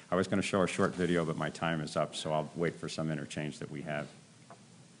do. I was going to show a short video, but my time is up, so I'll wait for some interchange that we have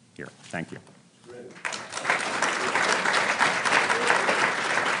here. Thank you.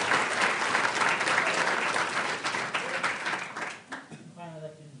 Finally, I'd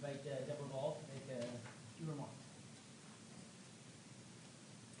like to invite Deborah Ball to make a few remarks.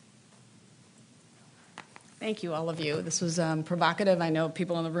 Thank you, all of you. This was provocative. I know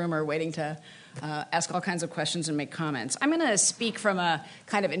people in the room are waiting to ask all kinds of questions and make comments. I'm going to speak from a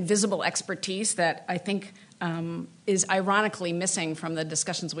kind of invisible expertise that I think is ironically missing from the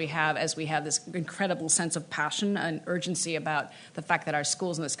discussions we have as we have this incredible sense of passion and urgency about the fact that our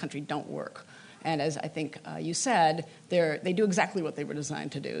schools in this country don't work. And as I think you said, they do exactly what they were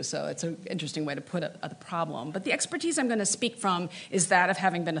designed to do. So it's an interesting way to put the problem. But the expertise I'm going to speak from is that of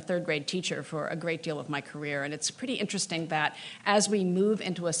having been a third-grade teacher for a great deal of my career. And it's pretty interesting that as we move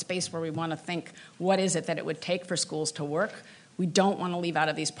into a space where we want to think, what is it that it would take for schools to work, we don't want to leave out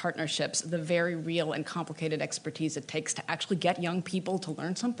of these partnerships the very real and complicated expertise it takes to actually get young people to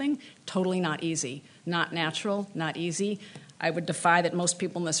learn something. Totally not easy, not natural, not easy. I would defy that most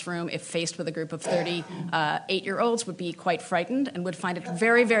people in this room, if faced with a group of 30 8-year-olds, would be quite frightened and would find it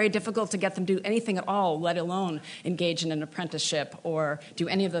very, very difficult to get them to do anything at all, let alone engage in an apprenticeship or do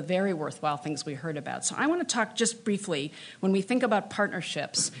any of the very worthwhile things we heard about. So I want to talk just briefly, when we think about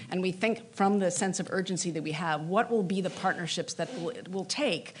partnerships and we think from the sense of urgency that we have, what will be the partnerships that it will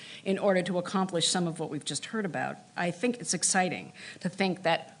take in order to accomplish some of what we've just heard about. I think it's exciting to think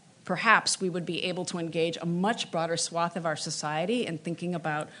that perhaps we would be able to engage a much broader swath of our society in thinking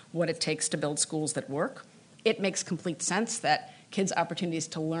about what it takes to build schools that work. It makes complete sense that kids' opportunities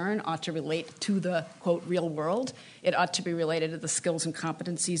to learn ought to relate to the, quote, real world. It ought to be related to the skills and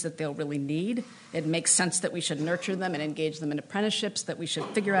competencies that they'll really need. It makes sense that we should nurture them and engage them in apprenticeships, that we should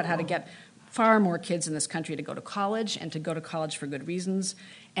figure out how to get far more kids in this country to go to college and to go to college for good reasons.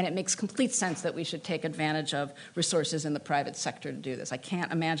 And it makes complete sense that we should take advantage of resources in the private sector to do this. I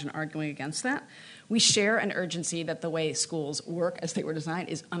can't imagine arguing against that. We share an urgency that the way schools work as they were designed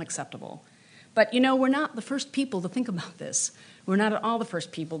is unacceptable. But, you know, we're not the first people to think about this. We're not at all the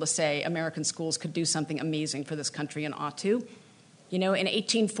first people to say American schools could do something amazing for this country and ought to. You know, in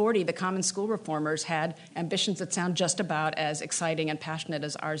 1840, the Common School reformers had ambitions that sound just about as exciting and passionate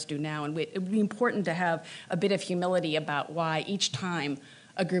as ours do now. And it would be important to have a bit of humility about why each time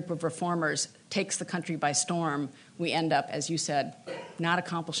a group of reformers takes the country by storm, we end up, as you said, not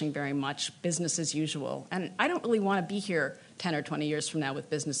accomplishing very much, business as usual. And I don't really want to be here 10 or 20 years from now with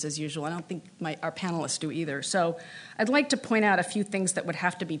business as usual. I don't think our panelists do either. So I'd like to point out a few things that would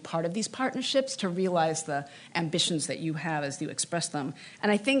have to be part of these partnerships to realize the ambitions that you have as you express them.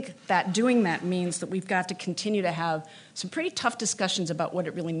 And I think that doing that means that we've got to continue to have some pretty tough discussions about what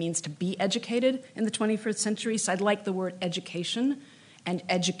it really means to be educated in the 21st century. So I'd like the word education and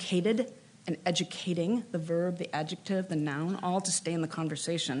educated and educating, the verb, the adjective, the noun, all to stay in the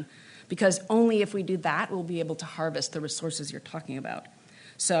conversation. Because only if we do that, we'll be able to harvest the resources you're talking about.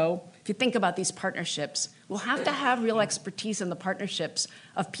 So if you think about these partnerships, we'll have to have real expertise in the partnerships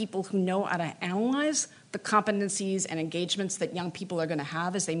of people who know how to analyze the competencies and engagements that young people are going to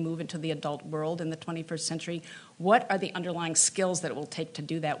have as they move into the adult world in the 21st century. What are the underlying skills that it will take to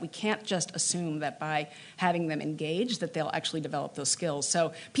do that? We can't just assume that by having them engaged that they'll actually develop those skills.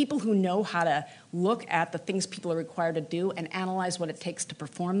 So people who know how to look at the things people are required to do and analyze what it takes to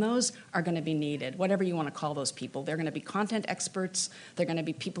perform those are going to be needed, whatever you want to call those people. They're going to be content experts. They're going to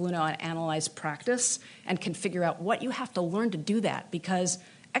be people who know how to analyze practice and can figure out what you have to learn to do that, because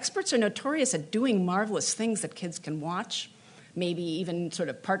experts are notorious at doing marvelous things that kids can watch, maybe even sort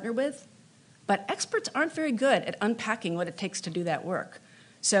of partner with, but experts aren't very good at unpacking what it takes to do that work.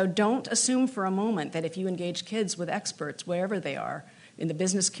 So don't assume for a moment that if you engage kids with experts, wherever they are, in the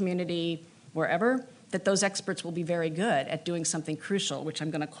business community, wherever, that those experts will be very good at doing something crucial, which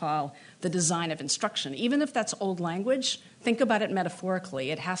I'm going to call the design of instruction. Even if that's old language, think about it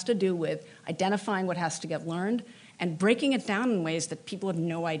metaphorically. It has to do with identifying what has to get learned and breaking it down in ways that people have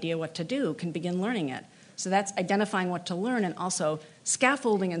no idea what to do can begin learning it. So that's identifying what to learn and also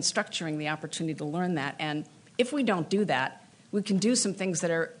scaffolding and structuring the opportunity to learn that. And if we don't do that, we can do some things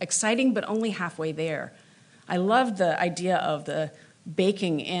that are exciting but only halfway there. I love the idea of the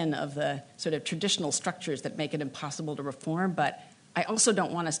baking in of the sort of traditional structures that make it impossible to reform, but I also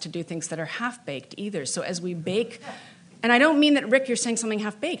don't want us to do things that are half-baked either. So as we bake, and I don't mean that, Rick, you're saying something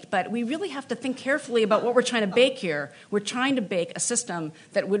half-baked, but we really have to think carefully about what we're trying to bake here. We're trying to bake a system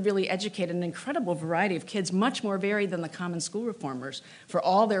that would really educate an incredible variety of kids, much more varied than the common school reformers. For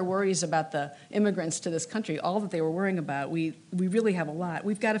all their worries about the immigrants to this country, all that they were worrying about, we really have a lot.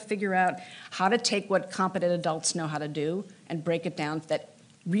 We've got to figure out how to take what competent adults know how to do and break it down that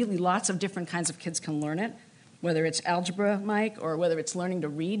really lots of different kinds of kids can learn it, whether it's algebra, Mike, or whether it's learning to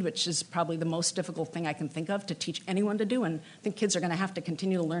read, which is probably the most difficult thing I can think of to teach anyone to do, and I think kids are going to have to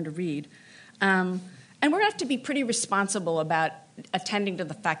continue to learn to read. And we're going to have to be pretty responsible about attending to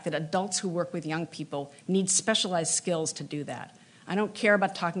the fact that adults who work with young people need specialized skills to do that. I don't care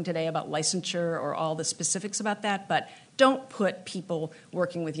about talking today about licensure or all the specifics about that, but don't put people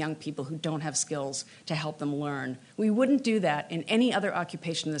working with young people who don't have skills to help them learn. We wouldn't do that in any other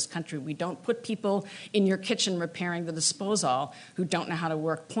occupation in this country. We don't put people in your kitchen repairing the disposal who don't know how to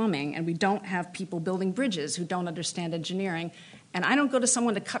work plumbing, and we don't have people building bridges who don't understand engineering. And I don't go to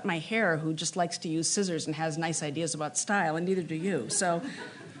someone to cut my hair who just likes to use scissors and has nice ideas about style, and neither do you. So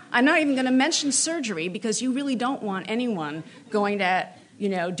I'm not even going to mention surgery because you really don't want anyone going to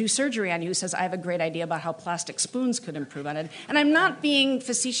do surgery on you who says, I have a great idea about how plastic spoons could improve on it. And I'm not being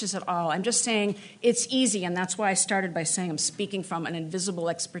facetious at all. I'm just saying it's easy, and that's why I started by saying I'm speaking from an invisible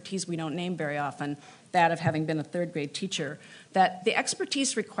expertise we don't name very often, that of having been a third-grade teacher, that the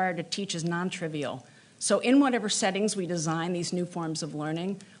expertise required to teach is non-trivial. So in whatever settings we design these new forms of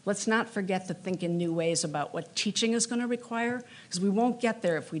learning, let's not forget to think in new ways about what teaching is going to require, because we won't get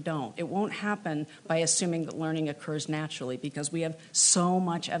there if we don't. It won't happen by assuming that learning occurs naturally, because we have so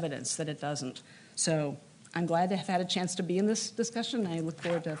much evidence that it doesn't. So I'm glad to have had a chance to be in this discussion, and I look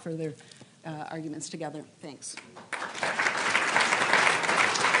forward to further arguments together. Thanks.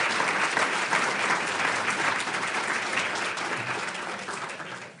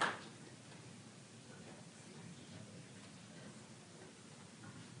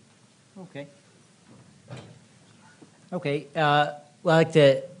 Okay. Well, I'd like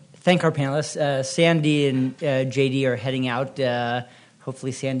to thank our panelists. Sandy and JD are heading out.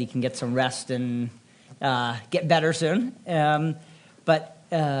 Hopefully Sandy can get some rest and get better soon. But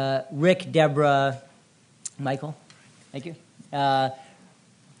Rick, Deborah, Michael, thank you.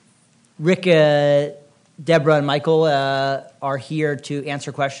 Rick, Deborah, and Michael are here to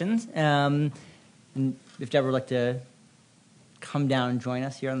answer questions. And if Deborah would like to come down and join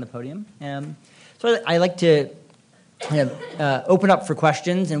us here on the podium. So I'd like to open up for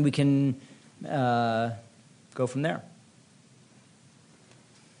questions, and we can go from there.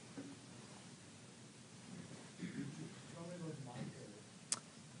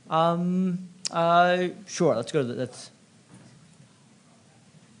 Sure. Let's go to that's.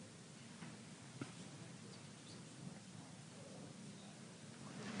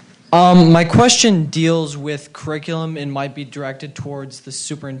 My question deals with curriculum and might be directed towards the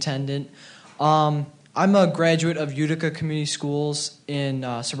superintendent. I'm a graduate of Utica Community Schools in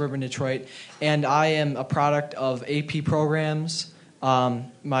suburban Detroit, and I am a product of AP programs.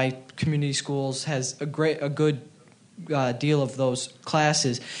 My community schools has a good deal of those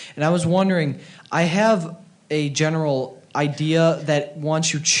classes, and I was wondering, I have a general idea that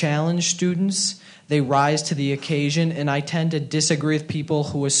once you challenge students, they rise to the occasion, and I tend to disagree with people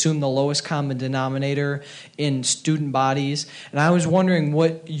who assume the lowest common denominator in student bodies. And I was wondering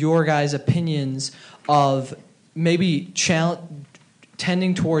what your guys' opinions of maybe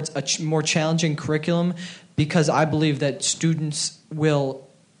tending towards a more challenging curriculum, because I believe that students will,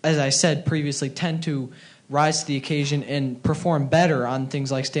 as I said previously, tend to rise to the occasion and perform better on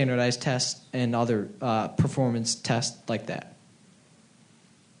things like standardized tests and other performance tests like that.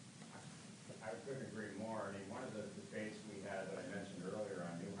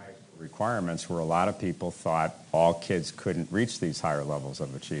 Requirements where a lot of people thought all kids couldn't reach these higher levels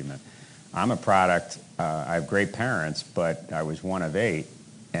of achievement. I'm a product, I have great parents, but I was one of 8,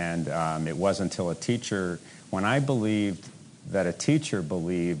 and it wasn't until a teacher, when I believed that a teacher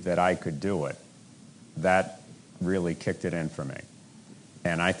believed that I could do it, that really kicked it in for me.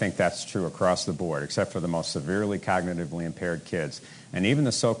 And I think that's true across the board, except for the most severely cognitively impaired kids. And even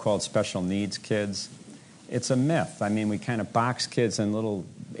the so-called special needs kids, it's a myth. I mean, we kind of box kids in little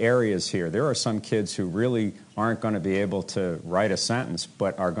areas here. There are some kids who really aren't going to be able to write a sentence,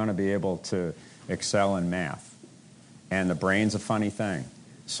 but are going to be able to excel in math. And the brain's a funny thing.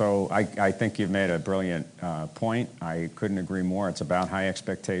 So I think you've made a brilliant point. I couldn't agree more. It's about high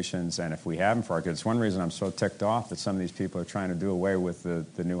expectations, and if we have them for our kids, it's one reason I'm so ticked off that some of these people are trying to do away with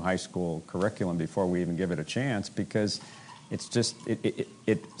the new high school curriculum before we even give it a chance, because it's just,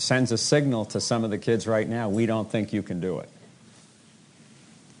 it sends a signal to some of the kids right now, we don't think you can do it.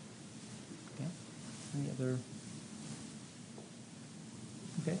 Okay. Any other?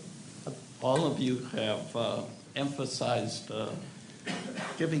 Okay. All of you have emphasized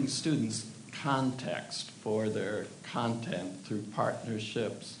giving students context for their content through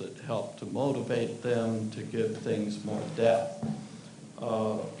partnerships that help to motivate them to give things more depth.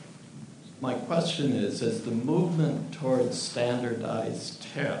 My question is the movement towards standardized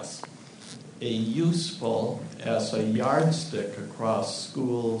tests useful as a yardstick across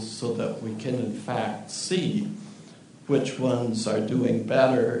schools so that we can in fact see which ones are doing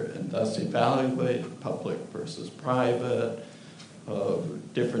better and thus evaluate public versus private,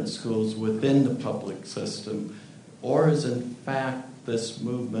 different schools within the public system, or is in fact this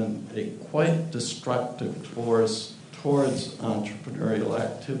movement a quite destructive force towards entrepreneurial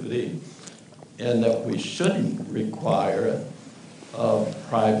activity, and that we shouldn't require it of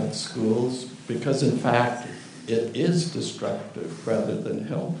private schools because in fact it is destructive rather than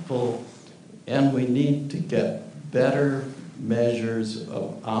helpful, and we need to get better measures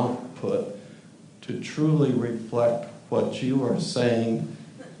of output to truly reflect what you are saying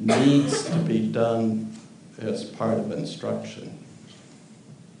needs to be done as part of instruction.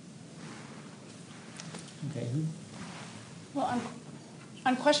 Okay. Well,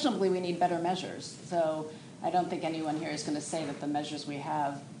 unquestionably, we need better measures. So I don't think anyone here is going to say that the measures we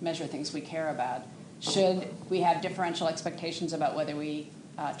have measure things we care about. Should we have differential expectations about whether we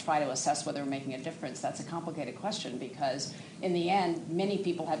try to assess whether we're making a difference? That's a complicated question because in the end, many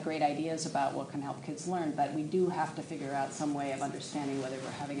people have great ideas about what can help kids learn, but we do have to figure out some way of understanding whether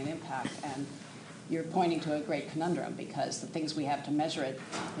we're having an impact. And you're pointing to a great conundrum because the things we have to measure it,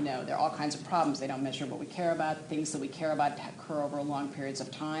 there are all kinds of problems. They don't measure what we care about. Things that we care about occur over long periods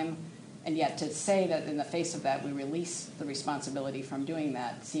of time. And yet to say that in the face of that we release the responsibility from doing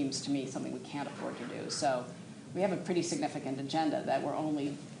that seems to me something we can't afford to do. So we have a pretty significant agenda that we're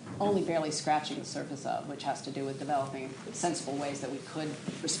only barely scratching the surface of, which has to do with developing sensible ways that we could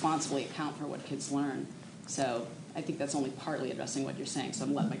responsibly account for what kids learn. So I think that's only partly addressing what you're saying. So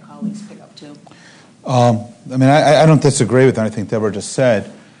I'm going to let my colleagues pick up too. I don't disagree with anything Deborah just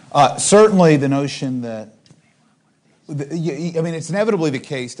said. Certainly the notion that, it's inevitably the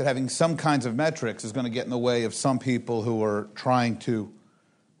case that having some kinds of metrics is going to get in the way of some people who are trying to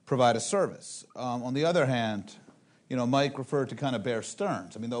provide a service. On the other hand, Mike referred to kind of Bear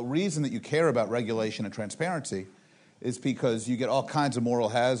Stearns. The reason that you care about regulation and transparency is because you get all kinds of moral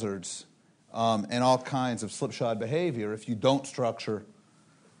hazards and all kinds of slipshod behavior if you don't structure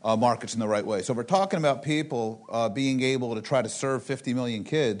markets in the right way. So if we're talking about people being able to try to serve 50 million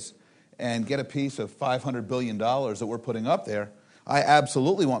kids and get a piece of $500 billion that we're putting up there, I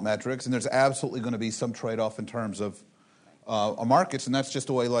absolutely want metrics, and there's absolutely going to be some trade-off in terms of markets, and that's just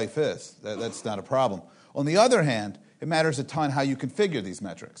the way life is. That's not a problem. On the other hand, it matters a ton how you configure these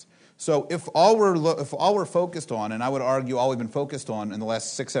metrics. So if all we're focused on, and I would argue all we've been focused on in the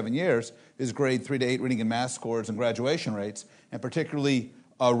last 6-7 years, is grade 3 to 8 reading and math scores and graduation rates, and particularly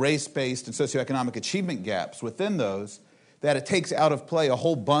race-based and socioeconomic achievement gaps within those, that it takes out of play a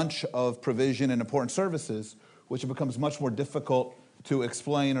whole bunch of provision and important services, which it becomes much more difficult to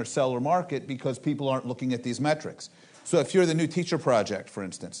explain or sell or market because people aren't looking at these metrics. So if you're the New Teacher Project, for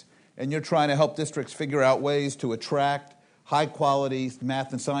instance, and you're trying to help districts figure out ways to attract high-quality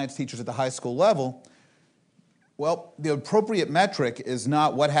math and science teachers at the high school level, well, the appropriate metric is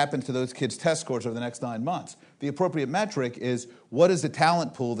not what happens to those kids' test scores over the next 9 months. The appropriate metric is what does the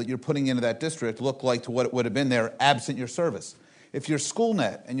talent pool that you're putting into that district look like to what it would have been there absent your service. If you're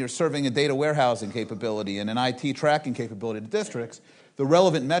SchoolNet and you're serving a data warehousing capability and an IT tracking capability to districts, the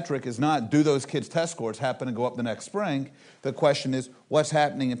relevant metric is not do those kids' test scores happen to go up the next spring. The question is what's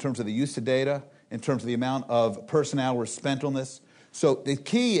happening in terms of the use of data, in terms of the amount of person hours spent on this. So the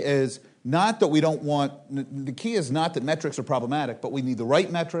key is not that metrics are problematic, but we need the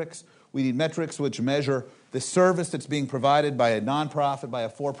right metrics. We need metrics which measure the service that's being provided by a nonprofit, by a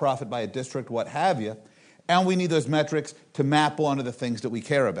for-profit, by a district, what have you. And we need those metrics to map onto the things that we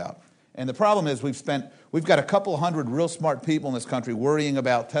care about. And the problem is we've got a couple hundred real smart people in this country worrying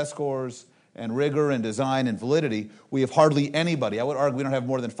about test scores and rigor and design and validity. We have hardly anybody. I would argue we don't have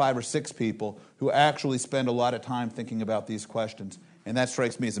more than 5 or 6 people who actually spend a lot of time thinking about these questions. And that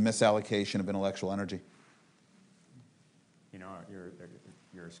strikes me as a misallocation of intellectual energy. You know,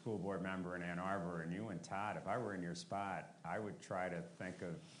 you're a school board member in Ann Arbor, and you and Todd, if I were in your spot, I would try to think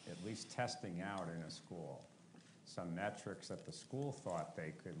of at least testing out in a school some metrics that the school thought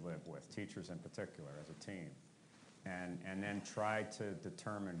they could live with, teachers in particular, as a team, and then try to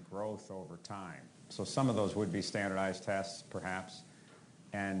determine growth over time. So some of those would be standardized tests, perhaps,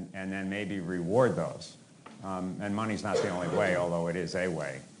 and then maybe reward those. And money's not the only way, although it is a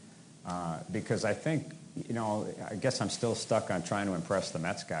way. Because I think, you know, I guess I'm still stuck on trying to impress the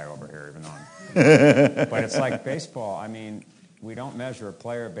Mets guy over here, even though but it's like baseball. I mean, we don't measure a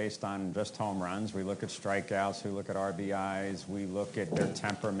player based on just home runs. We look at strikeouts, we look at RBIs, we look at their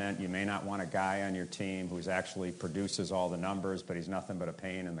temperament. You may not want a guy on your team who's actually produces all the numbers, but he's nothing but a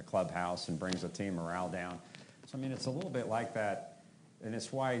pain in the clubhouse and brings the team morale down. So, I mean, it's a little bit like that. And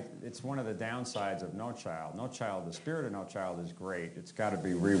it's why it's one of the downsides of No Child. No Child, the spirit of No Child is great. It's got to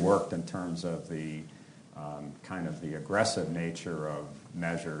be reworked in terms of the kind of the aggressive nature of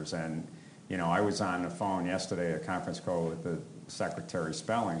measures. And, you know, I was on the phone yesterday at a conference call with the Secretary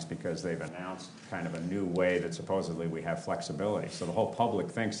Spellings because they've announced kind of a new way that supposedly we have flexibility. So the whole public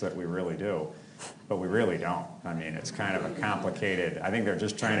thinks that we really do, but we really don't. I mean, it's kind of a complicated, I think they're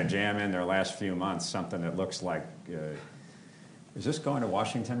just trying to jam in their last few months something that looks like, is this going to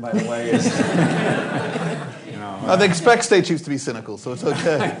Washington, by the way? You know, the expect state used to be cynical, so it's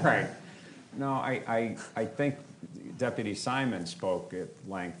okay. Right. No, I think Deputy Simon spoke at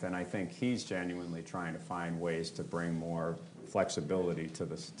length, and I think he's genuinely trying to find ways to bring more flexibility to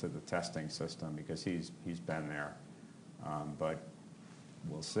the testing system because he's been there. But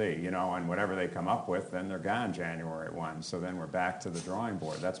we'll see, you know, and whatever they come up with, then they're gone January 1. So then we're back to the drawing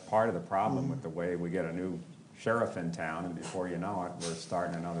board. That's part of the problem with the way we get a new sheriff in town, and before you know it, we're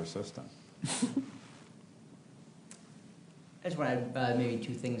starting another system. I just want to add maybe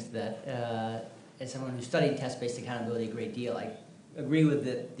 2 things to that. As someone who studied test-based accountability a great deal, I agree with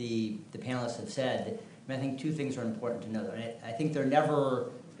the panelists have said. And I think 2 things are important to note. I think they're never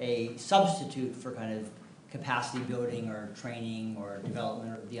a substitute for kind of capacity building or training or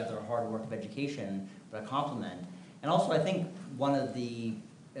development or the other hard work of education, but a complement. And also I think one of the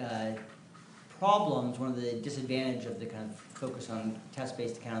problems, one of the disadvantages of the kind of focus on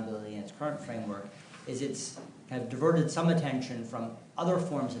test-based accountability in its current framework is it's kind of diverted some attention from other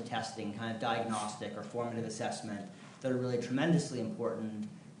forms of testing, kind of diagnostic or formative assessment, that are really tremendously important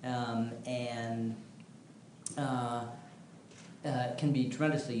and can be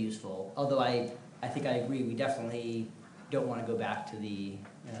tremendously useful. Although I think I agree, we definitely don't want to go back to the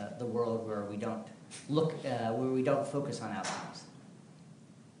world where we don't where we don't focus on outcomes.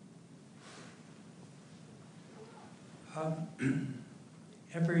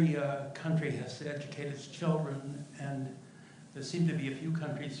 Every country has to educate its children, and there seem to be a few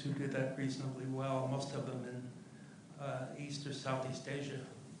countries who do that reasonably well, most of them in East or Southeast Asia.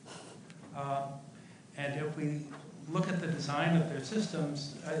 And if we look at the design of their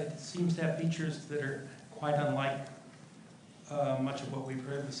systems, it seems to have features that are quite unlike much of what we've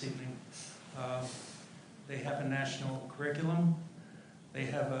heard this evening. They have a national curriculum. They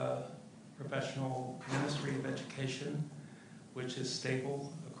have a professional ministry of education, which is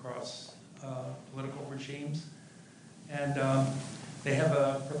stable across political regimes. And they have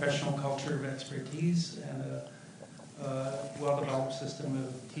a professional culture of expertise and a well-developed system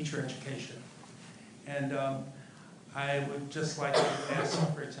of teacher education. And I would just like to ask,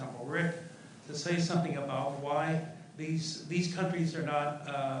 for example, Rick, to say something about why these countries are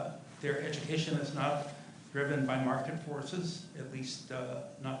not, their education is not driven by market forces, at least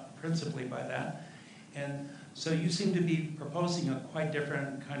not principally by that. And so you seem to be proposing a quite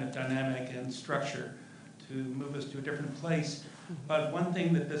different kind of dynamic and structure to move us to a different place. But one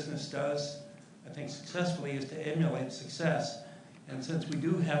thing that business does, I think successfully, is to emulate success. And since we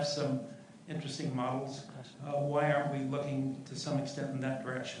do have some interesting models, why aren't we looking to some extent in that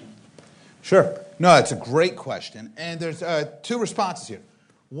direction? Sure. No, it's a great question. And there's 2 responses here.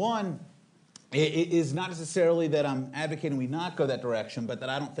 One, it is not necessarily that I'm advocating we not go that direction, but that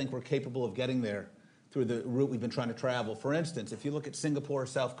I don't think we're capable of getting there through the route we've been trying to travel. For instance, if you look at Singapore or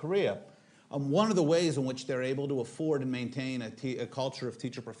South Korea, one of the ways in which they're able to afford and maintain a culture of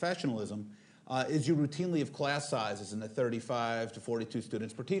teacher professionalism is you routinely have class sizes in the 35 to 42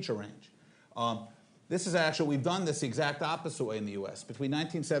 students per teacher range. This is actually, we've done this the exact opposite way in the U.S. Between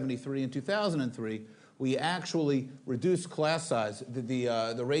 1973 and 2003, we actually reduced class size,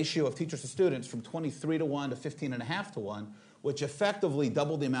 the ratio of teachers to students, from 23 to 1 to 15.5 to 1, which effectively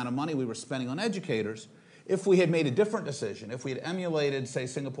doubled the amount of money we were spending on educators. If we had made a different decision, if we had emulated, say,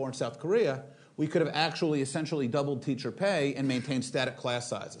 Singapore and South Korea, we could have actually essentially doubled teacher pay and maintained static class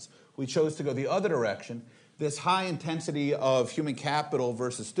sizes. We chose to go the other direction. This high intensity of human capital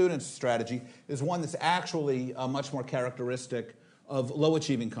versus students strategy is one that's actually much more characteristic of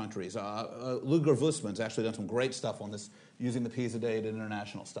low-achieving countries. Ludger Vussman's actually done some great stuff on this using the PISA data and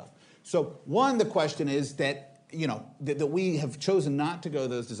international stuff. So one, the question is that, that we have chosen not to go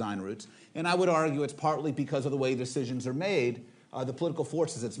those design routes, and I would argue it's partly because of the way decisions are made. The political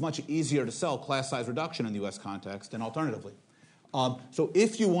forces, it's much easier to sell class size reduction in the U.S. context than alternatively. So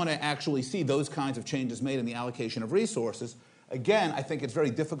if you want to actually see those kinds of changes made in the allocation of resources, again, I think it's very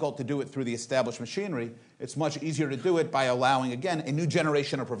difficult to do it through the established machinery. It's much easier to do it by allowing, again, a new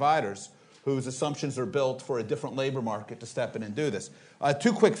generation of providers whose assumptions are built for a different labor market to step in and do this.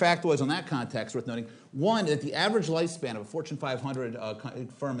 Two quick factoids on that context worth noting. One, that the average lifespan of a Fortune 500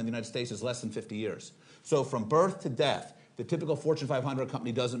 firm in the United States is less than 50 years. So from birth to death, the typical Fortune 500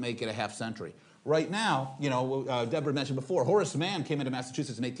 company doesn't make it a half century. Right now, Deborah mentioned before, Horace Mann came into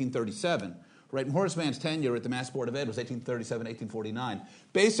Massachusetts in 1837. Right, and Horace Mann's tenure at the Mass Board of Ed was 1837, 1849.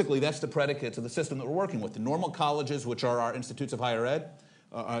 Basically, that's the predicates of the system that we're working with. The normal colleges, which are our institutes of higher ed,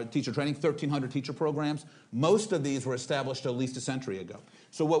 teacher training, 1,300 teacher programs. Most of these were established at least a century ago.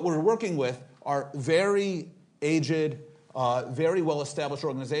 So what we're working with are very aged, very well-established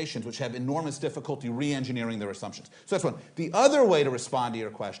organizations which have enormous difficulty re-engineering their assumptions. So that's one. The other way to respond to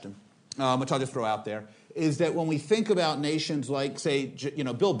your question, which I'll just throw out there, is that when we think about nations like, say,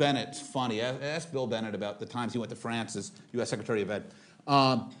 Bill Bennett's funny. Ask Bill Bennett about the times he went to France as U.S. Secretary of Ed.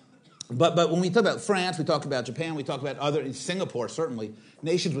 But when we talk about France, we talk about Japan, we talk about Singapore, certainly,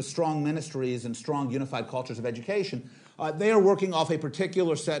 nations with strong ministries and strong unified cultures of education. They are working off a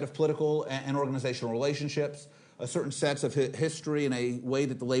particular set of political and organizational relationships, certain sets of history, and a way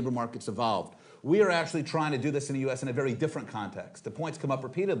that the labor market's evolved. We are actually trying to do this in the U.S. in a very different context. The points come up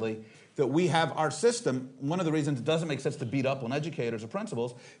repeatedly that we have our system. One of the reasons it doesn't make sense to beat up on educators or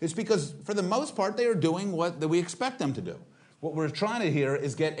principals is because, for the most part, they are doing what we expect them to do. What we're trying to here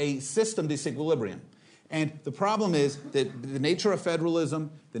is get a system disequilibrium. And the problem is that the nature of federalism,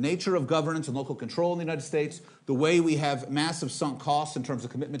 the nature of governance and local control in the United States, the way we have massive sunk costs in terms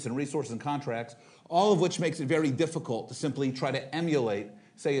of commitments and resources and contracts, all of which makes it very difficult to simply try to emulate,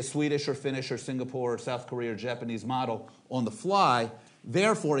 say, a Swedish or Finnish or Singapore or South Korea or Japanese model on the fly.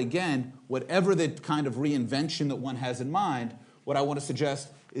 Therefore, again, whatever the kind of reinvention that one has in mind, what I want to suggest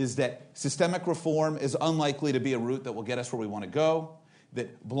is that systemic reform is unlikely to be a route that will get us where we want to go,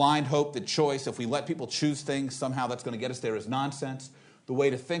 that blind hope, that choice, if we let people choose things, somehow that's going to get us there, is nonsense. The way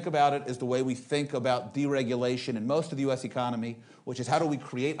to think about it is the way we think about deregulation in most of the U.S. economy, which is how do we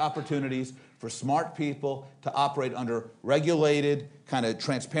create opportunities for smart people to operate under regulated, kind of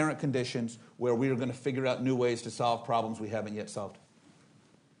transparent conditions where we are going to figure out new ways to solve problems we haven't yet solved.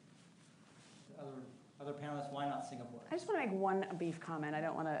 Other panelists, why not Singapore? I just want to make one brief comment.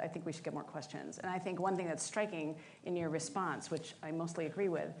 I think we should get more questions. And I think one thing that's striking in your response, which I mostly agree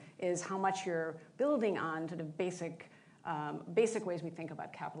with, is how much you're building on to the basic ways we think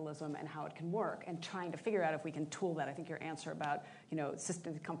about capitalism and how it can work, and trying to figure out if we can tool that. I think your answer about,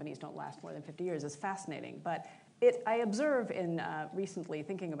 system companies don't last more than 50 years is fascinating. But I observe in recently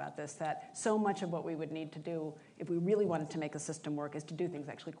thinking about this that so much of what we would need to do if we really wanted to make a system work is to do things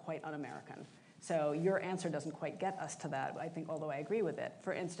actually quite un-American. So your answer doesn't quite get us to that, I think, although I agree with it.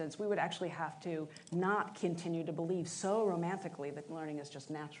 For instance, we would actually have to not continue to believe so romantically that learning is just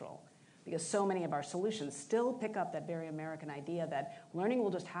natural, because so many of our solutions still pick up that very American idea that learning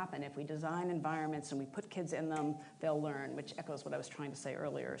will just happen. If we design environments and we put kids in them, they'll learn, which echoes what I was trying to say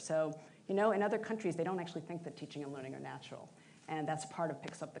earlier. So, in other countries, they don't actually think that teaching and learning are natural. And that's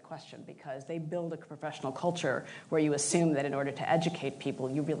picks up the question, because they build a professional culture where you assume that in order to educate people,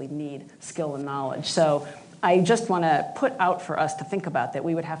 you really need skill and knowledge. So I just want to put out for us to think about that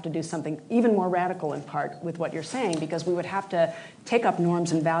we would have to do something even more radical in part with what you're saying, because we would have to take up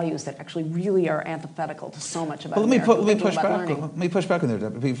norms and values that actually really are antithetical to so much about America. Let me push back on there,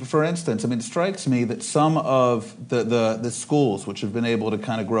 Deborah. For instance, it strikes me that some of the schools which have been able to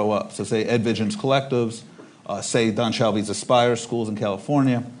kind of grow up, so say Ed Vision's collectives, say Don Shalvey's Aspire schools in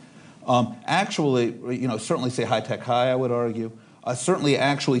California, actually, certainly say High Tech High, I would argue, certainly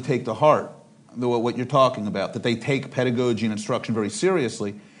actually take to heart what you're talking about, that they take pedagogy and instruction very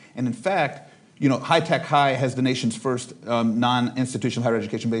seriously. And in fact, High Tech High has the nation's first non-institutional higher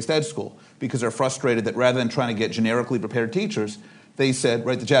education-based ed school, because they're frustrated that rather than trying to get generically prepared teachers, they said,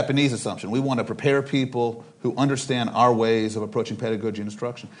 right, the Japanese assumption. We want to prepare people who understand our ways of approaching pedagogy and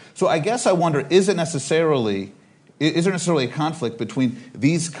instruction. So I guess I wonder, is there necessarily a conflict between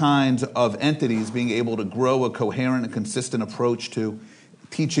these kinds of entities being able to grow a coherent and consistent approach to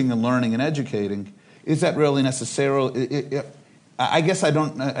teaching and learning and educating? Is that really necessarily? I guess I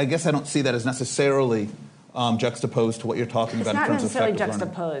don't see that as necessarily juxtaposed to what you're talking about in terms of effective learning. It's not necessarily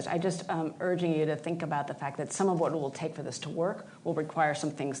juxtaposed. I just urging you to think about the fact that some of what it will take for this to work will require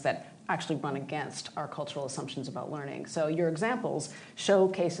some things that actually run against our cultural assumptions about learning. So your examples show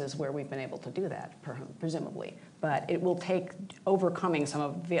cases where we've been able to do that, presumably. But it will take overcoming some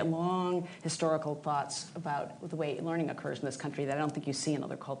of the long historical thoughts about the way learning occurs in this country that I don't think you see in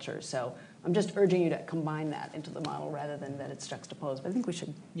other cultures. So I'm just urging you to combine that into the model rather than that it's juxtaposed. But I think we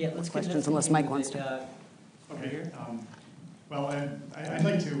should let's questions unless Mike wants to. Okay, here. Well, I'd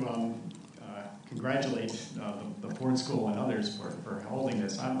like to congratulate the Ford School and others for holding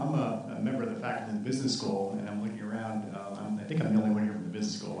this. I'm a member of the faculty in the business school, and I'm looking around. I think I'm the only one here from the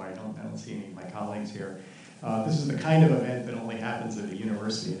business school. I don't see any of my colleagues here. This is the kind of event that only happens at a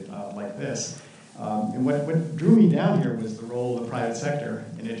university like this. And what drew me down here was the role of the private sector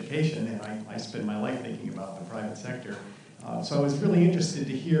in education, and I spend my life thinking about the private sector. So I was really interested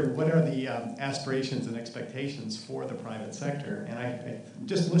to hear what are the aspirations and expectations for the private sector. And I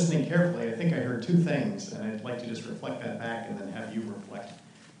just listening carefully, I think I heard two things, and I'd like to just reflect that back and then have you reflect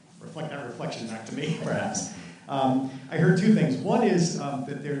that reflection back to me, perhaps. I heard two things. One is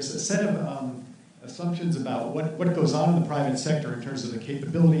that there's a set of assumptions about what goes on in the private sector in terms of the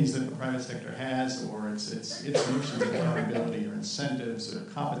capabilities that the private sector has, or its notions of accountability or incentives or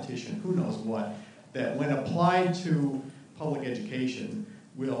competition, who knows what, that when applied to public education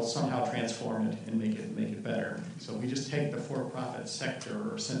will somehow transform it and make it better. So we just take the for-profit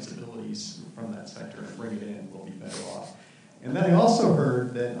sector or sensibilities from that sector and bring it in, we'll be better off. And then I also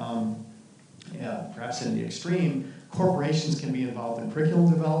heard that, perhaps in the extreme, corporations can be involved in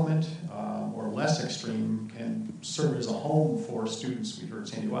curriculum development, or less extreme, can serve as a home for students. We heard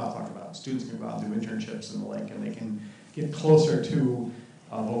Sandy Weill talk about students can go out and do internships and the like, and they can get closer to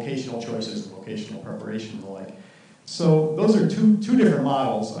vocational choices and vocational preparation and the like. So those are two different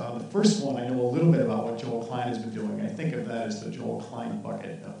models. The first one, I know a little bit about what Joel Klein has been doing. I think of that as the Joel Klein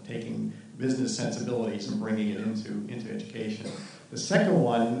bucket of taking business sensibilities and bringing it into education. The second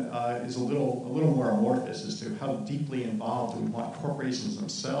one is a little more amorphous as to how deeply involved do we want corporations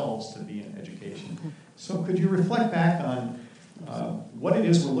themselves to be in education. So could you reflect back on what it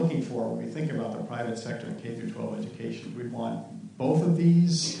is we're looking for when we think about the private sector in K-12 education? Do we want both of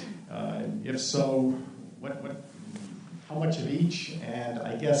these? If so, how much of each? And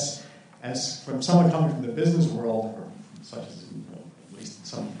I guess, as from someone coming from the business world, or such as at least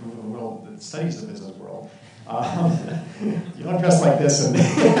some from the world that studies the business world, you don't dress like this and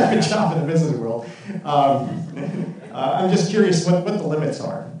have a job in the business world. I'm just curious what the limits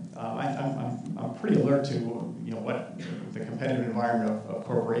are. I'm pretty alert to what the competitive environment of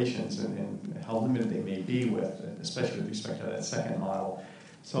corporations and how limited they may be with, especially with respect to that second model.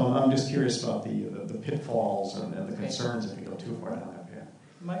 So I'm just curious about the pitfalls and the concerns if we go too far down that path.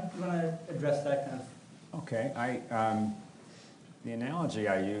 Mike, do you want to address that kind of? Okay. The analogy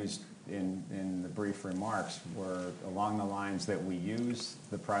I used in the brief remarks were along the lines that we use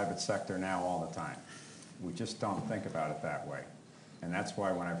the private sector now all the time. We just don't think about it that way. And that's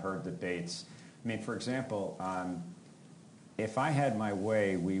why when I've heard debates, for example, if I had my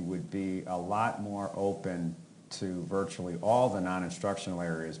way, we would be a lot more open to virtually all the non-instructional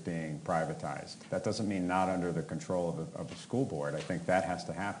areas being privatized. That doesn't mean not under the control of the school board. I think that has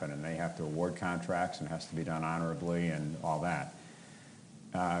to happen, and they have to award contracts, and it has to be done honorably and all that.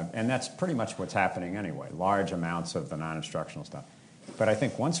 And that's pretty much what's happening anyway, large amounts of the non-instructional stuff. But I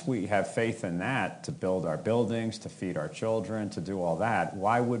think once we have faith in that to build our buildings, to feed our children, to do all that,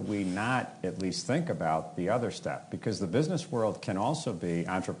 why would we not at least think about the other step? Because the business world can also be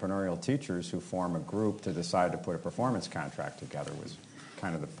entrepreneurial teachers who form a group to decide to put a performance contract together, was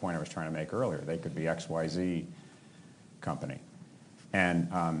kind of the point I was trying to make earlier. They could be XYZ company. And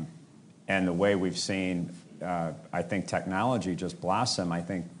the way we've seen, I think, technology just blossom, I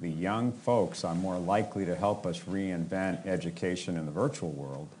think the young folks are more likely to help us reinvent education in the virtual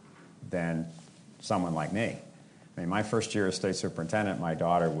world than someone like me. My first year as state superintendent, my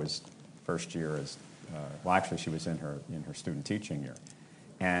daughter was first year as, actually she was in her student teaching year.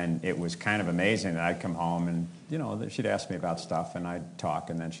 And it was kind of amazing that I'd come home and, she'd ask me about stuff and I'd talk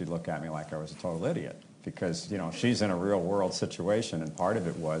and then she'd look at me like I was a total idiot because, she's in a real world situation, and part of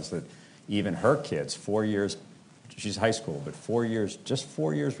it was that even her kids, 4 years, she's high school, but 4 years, just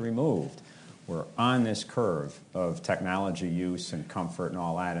 4 years removed, we're on this curve of technology use and comfort and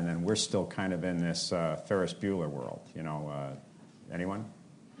all that, and then we're still kind of in this Ferris Bueller world. Anyone?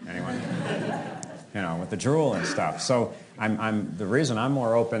 With the drool and stuff. So the reason I'm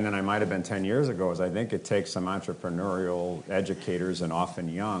more open than I might have been 10 years ago is I think it takes some entrepreneurial educators, and often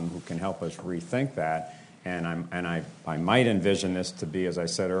young, who can help us rethink that. And I might envision this to be, as I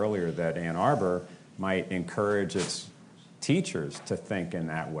said earlier, that Ann Arbor might encourage its teachers to think in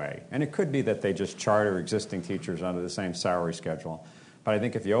that way. And it could be that they just charter existing teachers under the same salary schedule. But I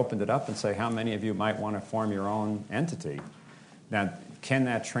think if you opened it up and say, how many of you might want to form your own entity? Now, can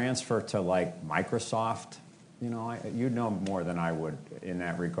that transfer to like Microsoft? You'd know more than I would in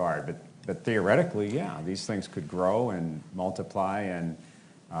that regard. But theoretically, yeah, these things could grow and multiply and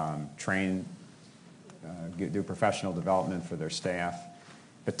train, do professional development for their staff.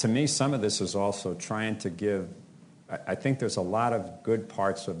 But to me, some of this is also trying to give, I think there's a lot of good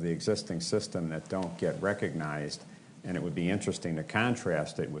parts of the existing system that don't get recognized, and it would be interesting to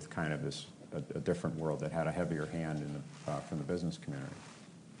contrast it with kind of this a different world that had a heavier hand from the business community.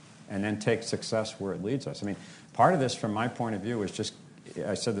 And then take success where it leads us. I mean, part of this, from my point of view, is just,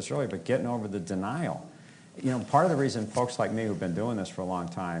 I said this earlier, but getting over the denial. Part of the reason folks like me who've been doing this for a long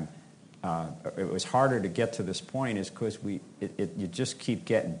time, it was harder to get to this point is because you just keep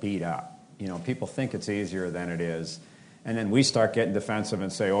getting beat up. People think it's easier than it is. And then we start getting defensive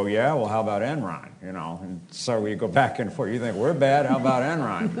and say, oh, yeah, well, how about Enron? And so we go back and forth. You think we're bad? How about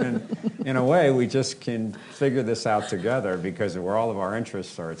Enron? And in a way, we just can figure this out together because where all of our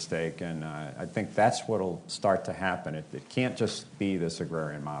interests are at stake. And I think that's what will start to happen. It can't just be this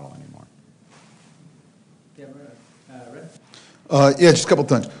agrarian model anymore. Rick? Yeah, just a couple of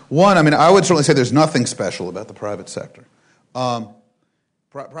things. One, I would certainly say there's nothing special about the private sector.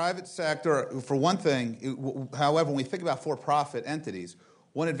 Private sector, for one thing, however, when we think about for-profit entities,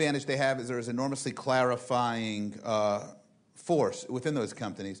 one advantage they have is there is enormously clarifying force within those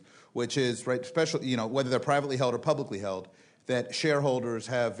companies, which is, right, especially, whether they're privately held or publicly held, that shareholders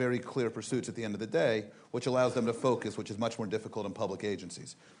have very clear pursuits at the end of the day, which allows them to focus, which is much more difficult in public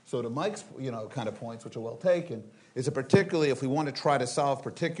agencies. So to Mike's, kind of points, which are well taken, is that particularly if we want to try to solve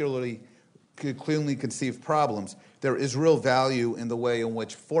particularly clearly conceived problems, there is real value in the way in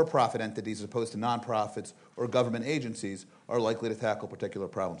which for-profit entities, as opposed to nonprofits or government agencies, are likely to tackle particular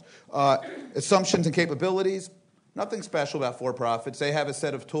problems. Assumptions and capabilities, nothing special about for-profits. They have a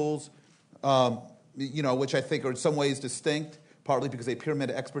set of tools, which I think are in some ways distinct, partly because they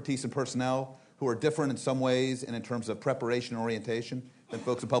pyramid expertise and personnel who are different in some ways and in terms of preparation and orientation than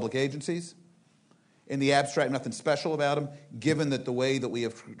folks in public agencies. In the abstract, nothing special about them, given that the way that we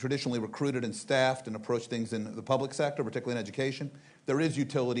have traditionally recruited and staffed and approached things in the public sector, particularly in education, there is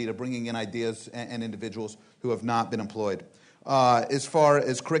utility to bringing in ideas and individuals who have not been employed. As far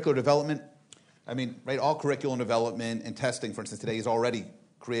as curricular development, all curriculum development and testing, for instance, today is already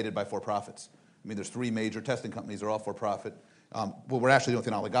created by for-profits. There's 3 major testing companies, they're all for-profit. We're actually doing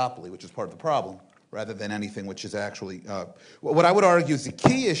an oligopoly, which is part of the problem, rather than anything which is actually... what I would argue is the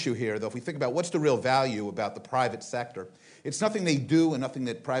key issue here, though, if we think about what's the real value about the private sector, it's nothing they do and nothing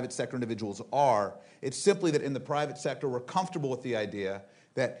that private sector individuals are. It's simply that in the private sector, we're comfortable with the idea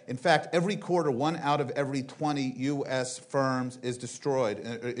that, in fact, every quarter, 1 out of every 20 U.S. firms is destroyed,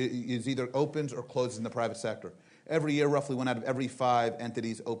 is either opens or closes in the private sector. Every year, roughly 1 out of every 5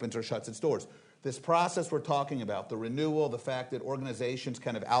 entities opens or shuts its doors. This process we're talking about, the renewal, the fact that organizations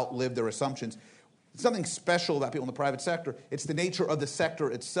kind of outlive their assumptions, it's something special about people in the private sector. It's the nature of the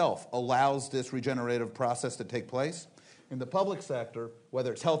sector itself allows this regenerative process to take place. In the public sector,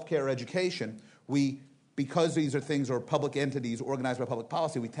 whether it's healthcare or education, because these are things or public entities organized by public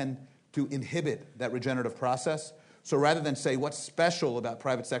policy, we tend to inhibit that regenerative process. So rather than say what's special about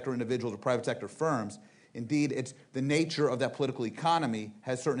private sector individuals or private sector firms, indeed, it's the nature of that political economy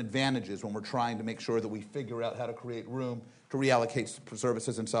has certain advantages when we're trying to make sure that we figure out how to create room to reallocate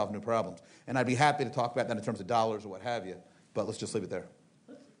services and solve new problems. And I'd be happy to talk about that in terms of dollars or what have you, but let's just leave it there.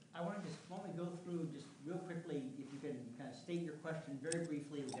 I want to just go through just real quickly, if you can kind of state your question very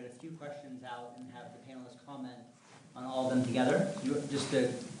briefly. We'll get a few questions out and have the panelists comment on all of them together. Just a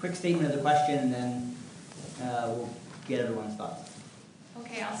quick statement of the question, and then we'll get everyone's thoughts.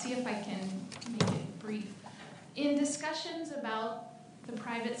 Okay, I'll see if I can make it brief. In discussions about the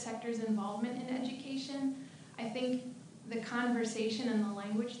private sector's involvement in education, I think the conversation and the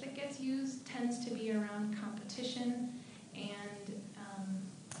language that gets used tends to be around competition and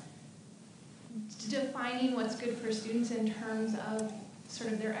defining what's good for students in terms of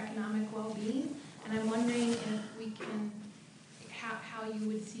sort of their economic well-being. And I'm wondering if we can, how you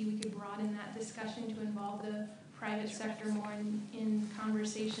would see we could broaden that discussion to involve the private sector more in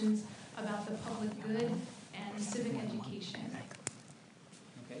conversations about the public good and civic education.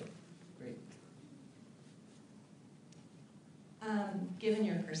 Okay, great. Given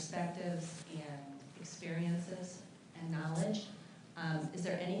your perspectives and experiences and knowledge, is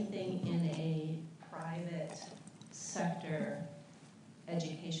there anything in a private sector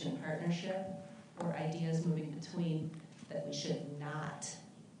education partnership or ideas moving between that we should not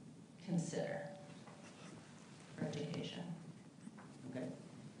consider for education? Okay.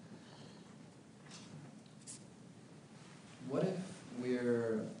 What if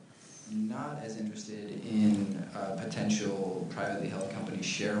we're not as interested in potential privately held company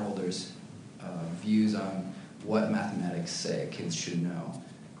shareholders' views on what mathematics say kids should know,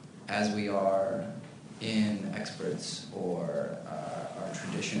 as we are in experts or our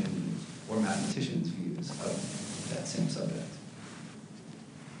tradition or mathematicians' views of that same subject?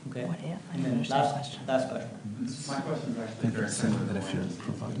 Okay. What if? And then last question. My question is actually very similar to the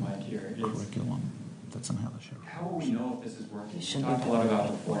one Mike here. Curriculum that somehow the share. How will we know if this is working? You We should talked be a lot bored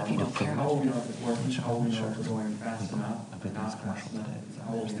about before. if you don't care How will we know if it's working? Sure, How will we know sure. if we're going fast enough? Everything's Not fast commercial enough? today.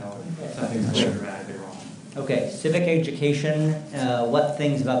 How will we know if something's going dramatically wrong? Okay, civic education, what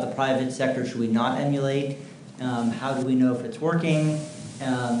things about the private sector should we not emulate? How do we know if it's working?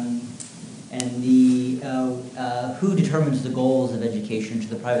 And the who determines the goals of education?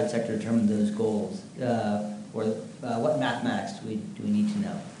 Should the private sector determine those goals? Or what mathematics do we need to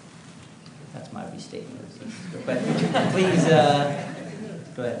know? That's my restatement. But please,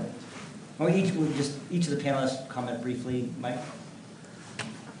 go ahead. Or each of the panelists comment briefly, Mike?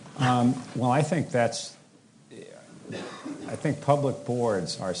 Well, I think public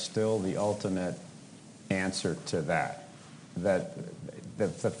boards are still the ultimate answer to that. That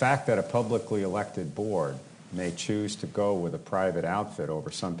the fact that a publicly elected board may choose to go with a private outfit over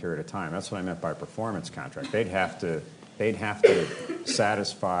some period of time, that's what I meant by performance contract. They'd have to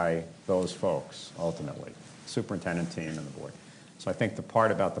satisfy those folks ultimately, superintendent team and the board. So I think the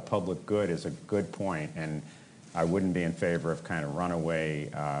part about the public good is a good point, and I wouldn't be in favor of kind of runaway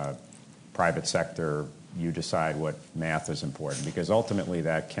private sector, you decide what math is important, because ultimately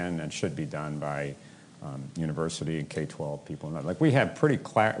that can and should be done by university and K-12 people. Like we have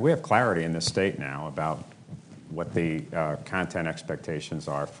clarity in this state now about what the content expectations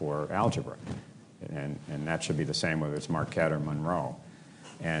are for algebra, and that should be the same whether it's Marquette or Monroe.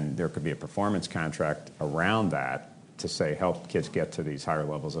 And there could be a performance contract around that to say help kids get to these higher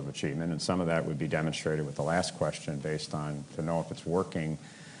levels of achievement, and some of that would be demonstrated with the last question based on to know if it's working.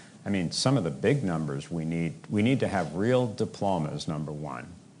 I mean, some of the big numbers we need to have real diplomas, number one,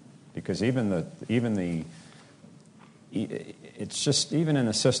 because even it's just even in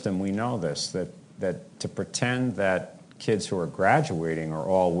the system we know this that to pretend that kids who are graduating are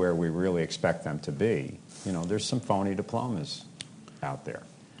all where we really expect them to be, there's some phony diplomas out there.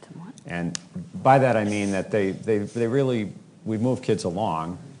 And by that I mean that we've moved kids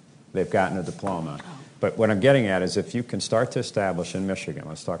along, they've gotten a diploma. But what I'm getting at is if you can start to establish in Michigan,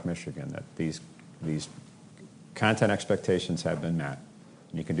 let's talk Michigan, that these content expectations have been met,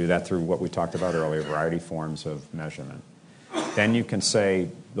 and you can do that through what we talked about earlier, a variety of forms of measurement. Then you can say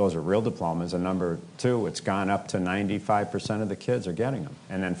those are real diplomas, and number two, it's gone up to 95% of the kids are getting them.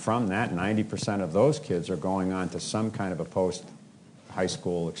 And then from that, 90% of those kids are going on to some kind of a post-high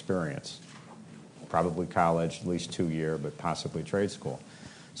school experience, probably college, at least 2-year, but possibly trade school.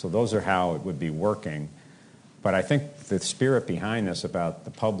 So those are how it would be working. But I think the spirit behind this about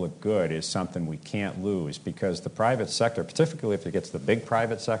the public good is something we can't lose, because the private sector, particularly if it gets the big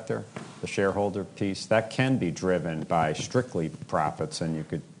private sector, the shareholder piece, that can be driven by strictly profits, and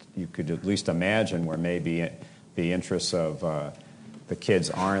you could at least imagine where maybe the interests of the kids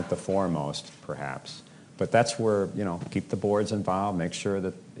aren't the foremost, perhaps. But that's where, keep the boards involved, make sure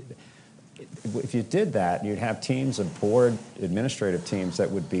that if you did that, you'd have teams of board administrative teams that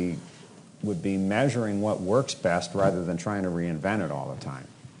would be measuring what works best rather than trying to reinvent it all the time.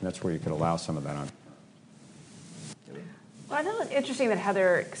 And that's where you could allow some of that on. Well, I thought it interesting that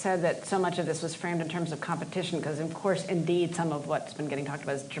Heather said that so much of this was framed in terms of competition, because, of course, indeed, some of what's been getting talked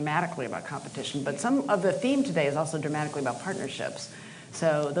about is dramatically about competition, but some of the theme today is also dramatically about partnerships.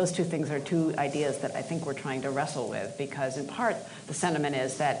 So those two things are two ideas that I think we're trying to wrestle with, because in part the sentiment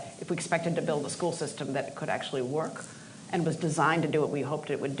is that if we expected to build a school system that could actually work and was designed to do what we hoped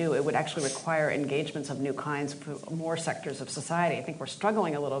it would do, it would actually require engagements of new kinds for more sectors of society. I think we're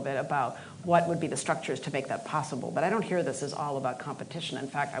struggling a little bit about what would be the structures to make that possible. But I don't hear this as all about competition. In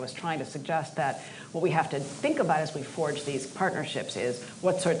fact, I was trying to suggest that what we have to think about as we forge these partnerships is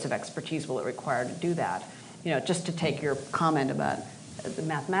what sorts of expertise will it require to do that. Just to take your comment about the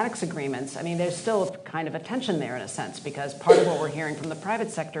mathematics agreements, I mean, there's still kind of a tension there in a sense, because part of what we're hearing from the private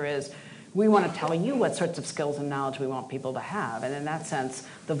sector is We want to tell you what sorts of skills and knowledge we want people to have. And in that sense,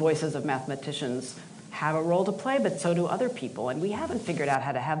 the voices of mathematicians have a role to play, but so do other people. And we haven't figured out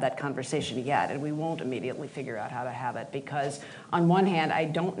how to have that conversation yet, and we won't immediately figure out how to have it, because on one hand, I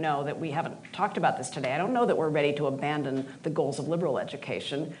don't know that we haven't talked about this today. I don't know that we're ready to abandon the goals of liberal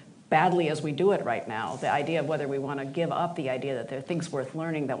education, badly as we do it right now. The idea of whether we want to give up the idea that there are things worth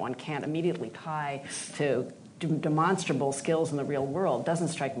learning that one can't immediately tie to demonstrable skills in the real world doesn't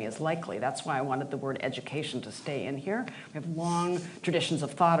strike me as likely. That's why I wanted the word education to stay in here. We have long traditions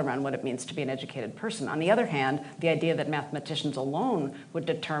of thought around what it means to be an educated person. On the other hand, the idea that mathematicians alone would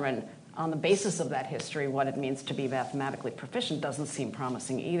determine on the basis of that history what it means to be mathematically proficient doesn't seem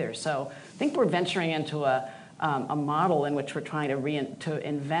promising either. So I think we're venturing into a model in which we're trying to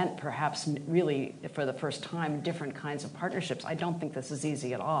invent, perhaps really for the first time, different kinds of partnerships. I don't think this is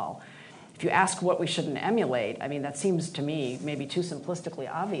easy at all. If you ask what we shouldn't emulate, I mean, that seems to me maybe too simplistically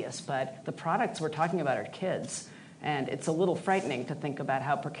obvious, but the products we're talking about are kids. And it's a little frightening to think about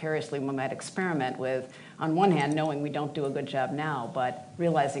how precariously we might experiment with, on one hand, knowing we don't do a good job now, but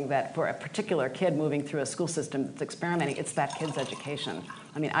realizing that for a particular kid moving through a school system that's experimenting, it's that kid's education.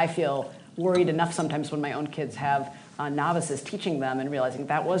 I mean, I feel worried enough sometimes when my own kids have novices teaching them and realizing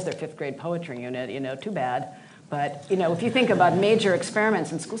that was their 5th grade poetry unit, too bad. But, if you think about major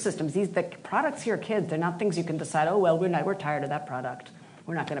experiments in school systems, the products here are kids. They're not things you can decide, oh, well, we're tired of that product.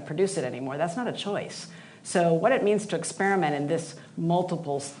 We're not going to produce it anymore. That's not a choice. So what it means to experiment in this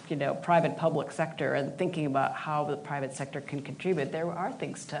multiple, private-public sector and thinking about how the private sector can contribute, there are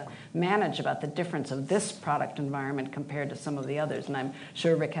things to manage about the difference of this product environment compared to some of the others. And I'm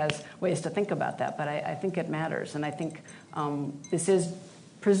sure Rick has ways to think about that, but I think it matters. And I think this is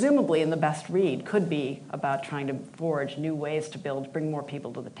presumably in the best read could be about trying to forge new ways to bring more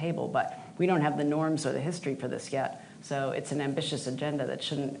people to the table, but we don't have the norms or the history for this yet. So it's an ambitious agenda that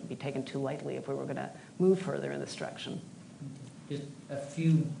shouldn't be taken too lightly if we were going to move further in this direction. Just a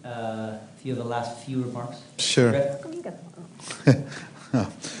few of the last few remarks. Sure.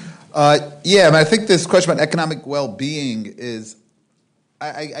 I think this question about economic well-being is,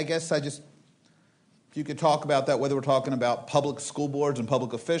 I guess if you could talk about that, whether we're talking about public school boards and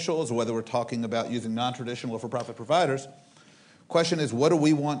public officials, or whether we're talking about using non-traditional or for-profit providers, question is, what do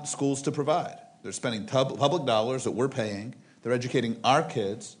we want schools to provide? They're spending public dollars that we're paying. They're educating our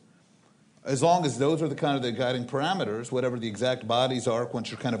kids. As long as those are the kind of the guiding parameters, whatever the exact bodies are,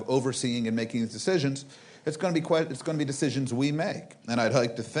 once you're kind of overseeing and making these decisions, it's going to be decisions we make. And I'd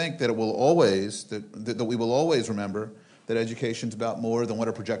like to think that it will always that we will always remember that education's about more than what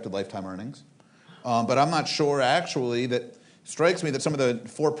are projected lifetime earnings. But I'm not sure, actually, that strikes me that some of the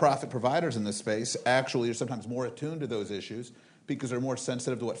for-profit providers in this space actually are sometimes more attuned to those issues because they're more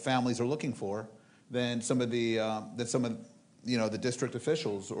sensitive to what families are looking for than some of the the district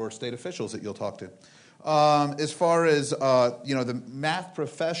officials or state officials that you'll talk to. As far as the math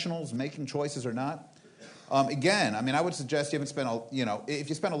professionals making choices or not, again, I mean, I would suggest you haven't spent if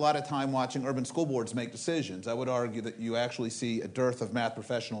you spend a lot of time watching urban school boards make decisions, I would argue that you actually see a dearth of math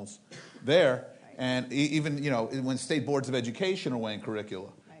professionals there. And even, when state boards of education are weighing curricula,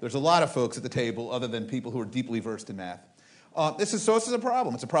 there's a lot of folks at the table other than people who are deeply versed in math. This is a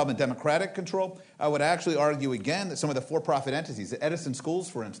problem. It's a problem in democratic control. I would actually argue, again, that some of the for-profit entities, the Edison schools,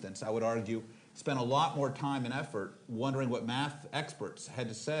 for instance, I would argue, spent a lot more time and effort wondering what math experts had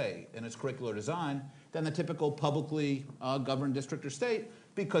to say in its curricular design than the typical publicly governed district or state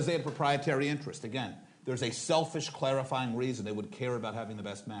because they had proprietary interest. Again, there's a selfish, clarifying reason they would care about having the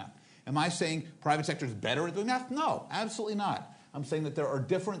best math. Am I saying private sector is better at doing math? No, absolutely not. I'm saying that there are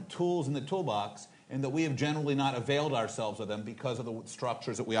different tools in the toolbox and that we have generally not availed ourselves of them because of the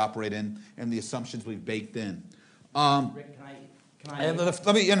structures that we operate in and the assumptions we've baked in. Rick, can I...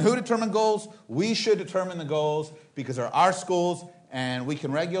 And who determine goals? We should determine the goals because they're our schools and we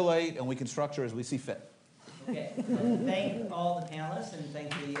can regulate and we can structure as we see fit. Okay. Thank all the panelists and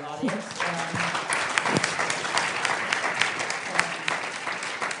thank the audience.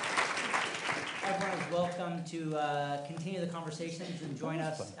 Everyone is welcome to continue the conversations and join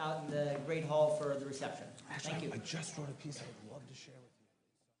us out in the Great Hall for the reception. Thank you. I just wrote a piece I would love to share with you.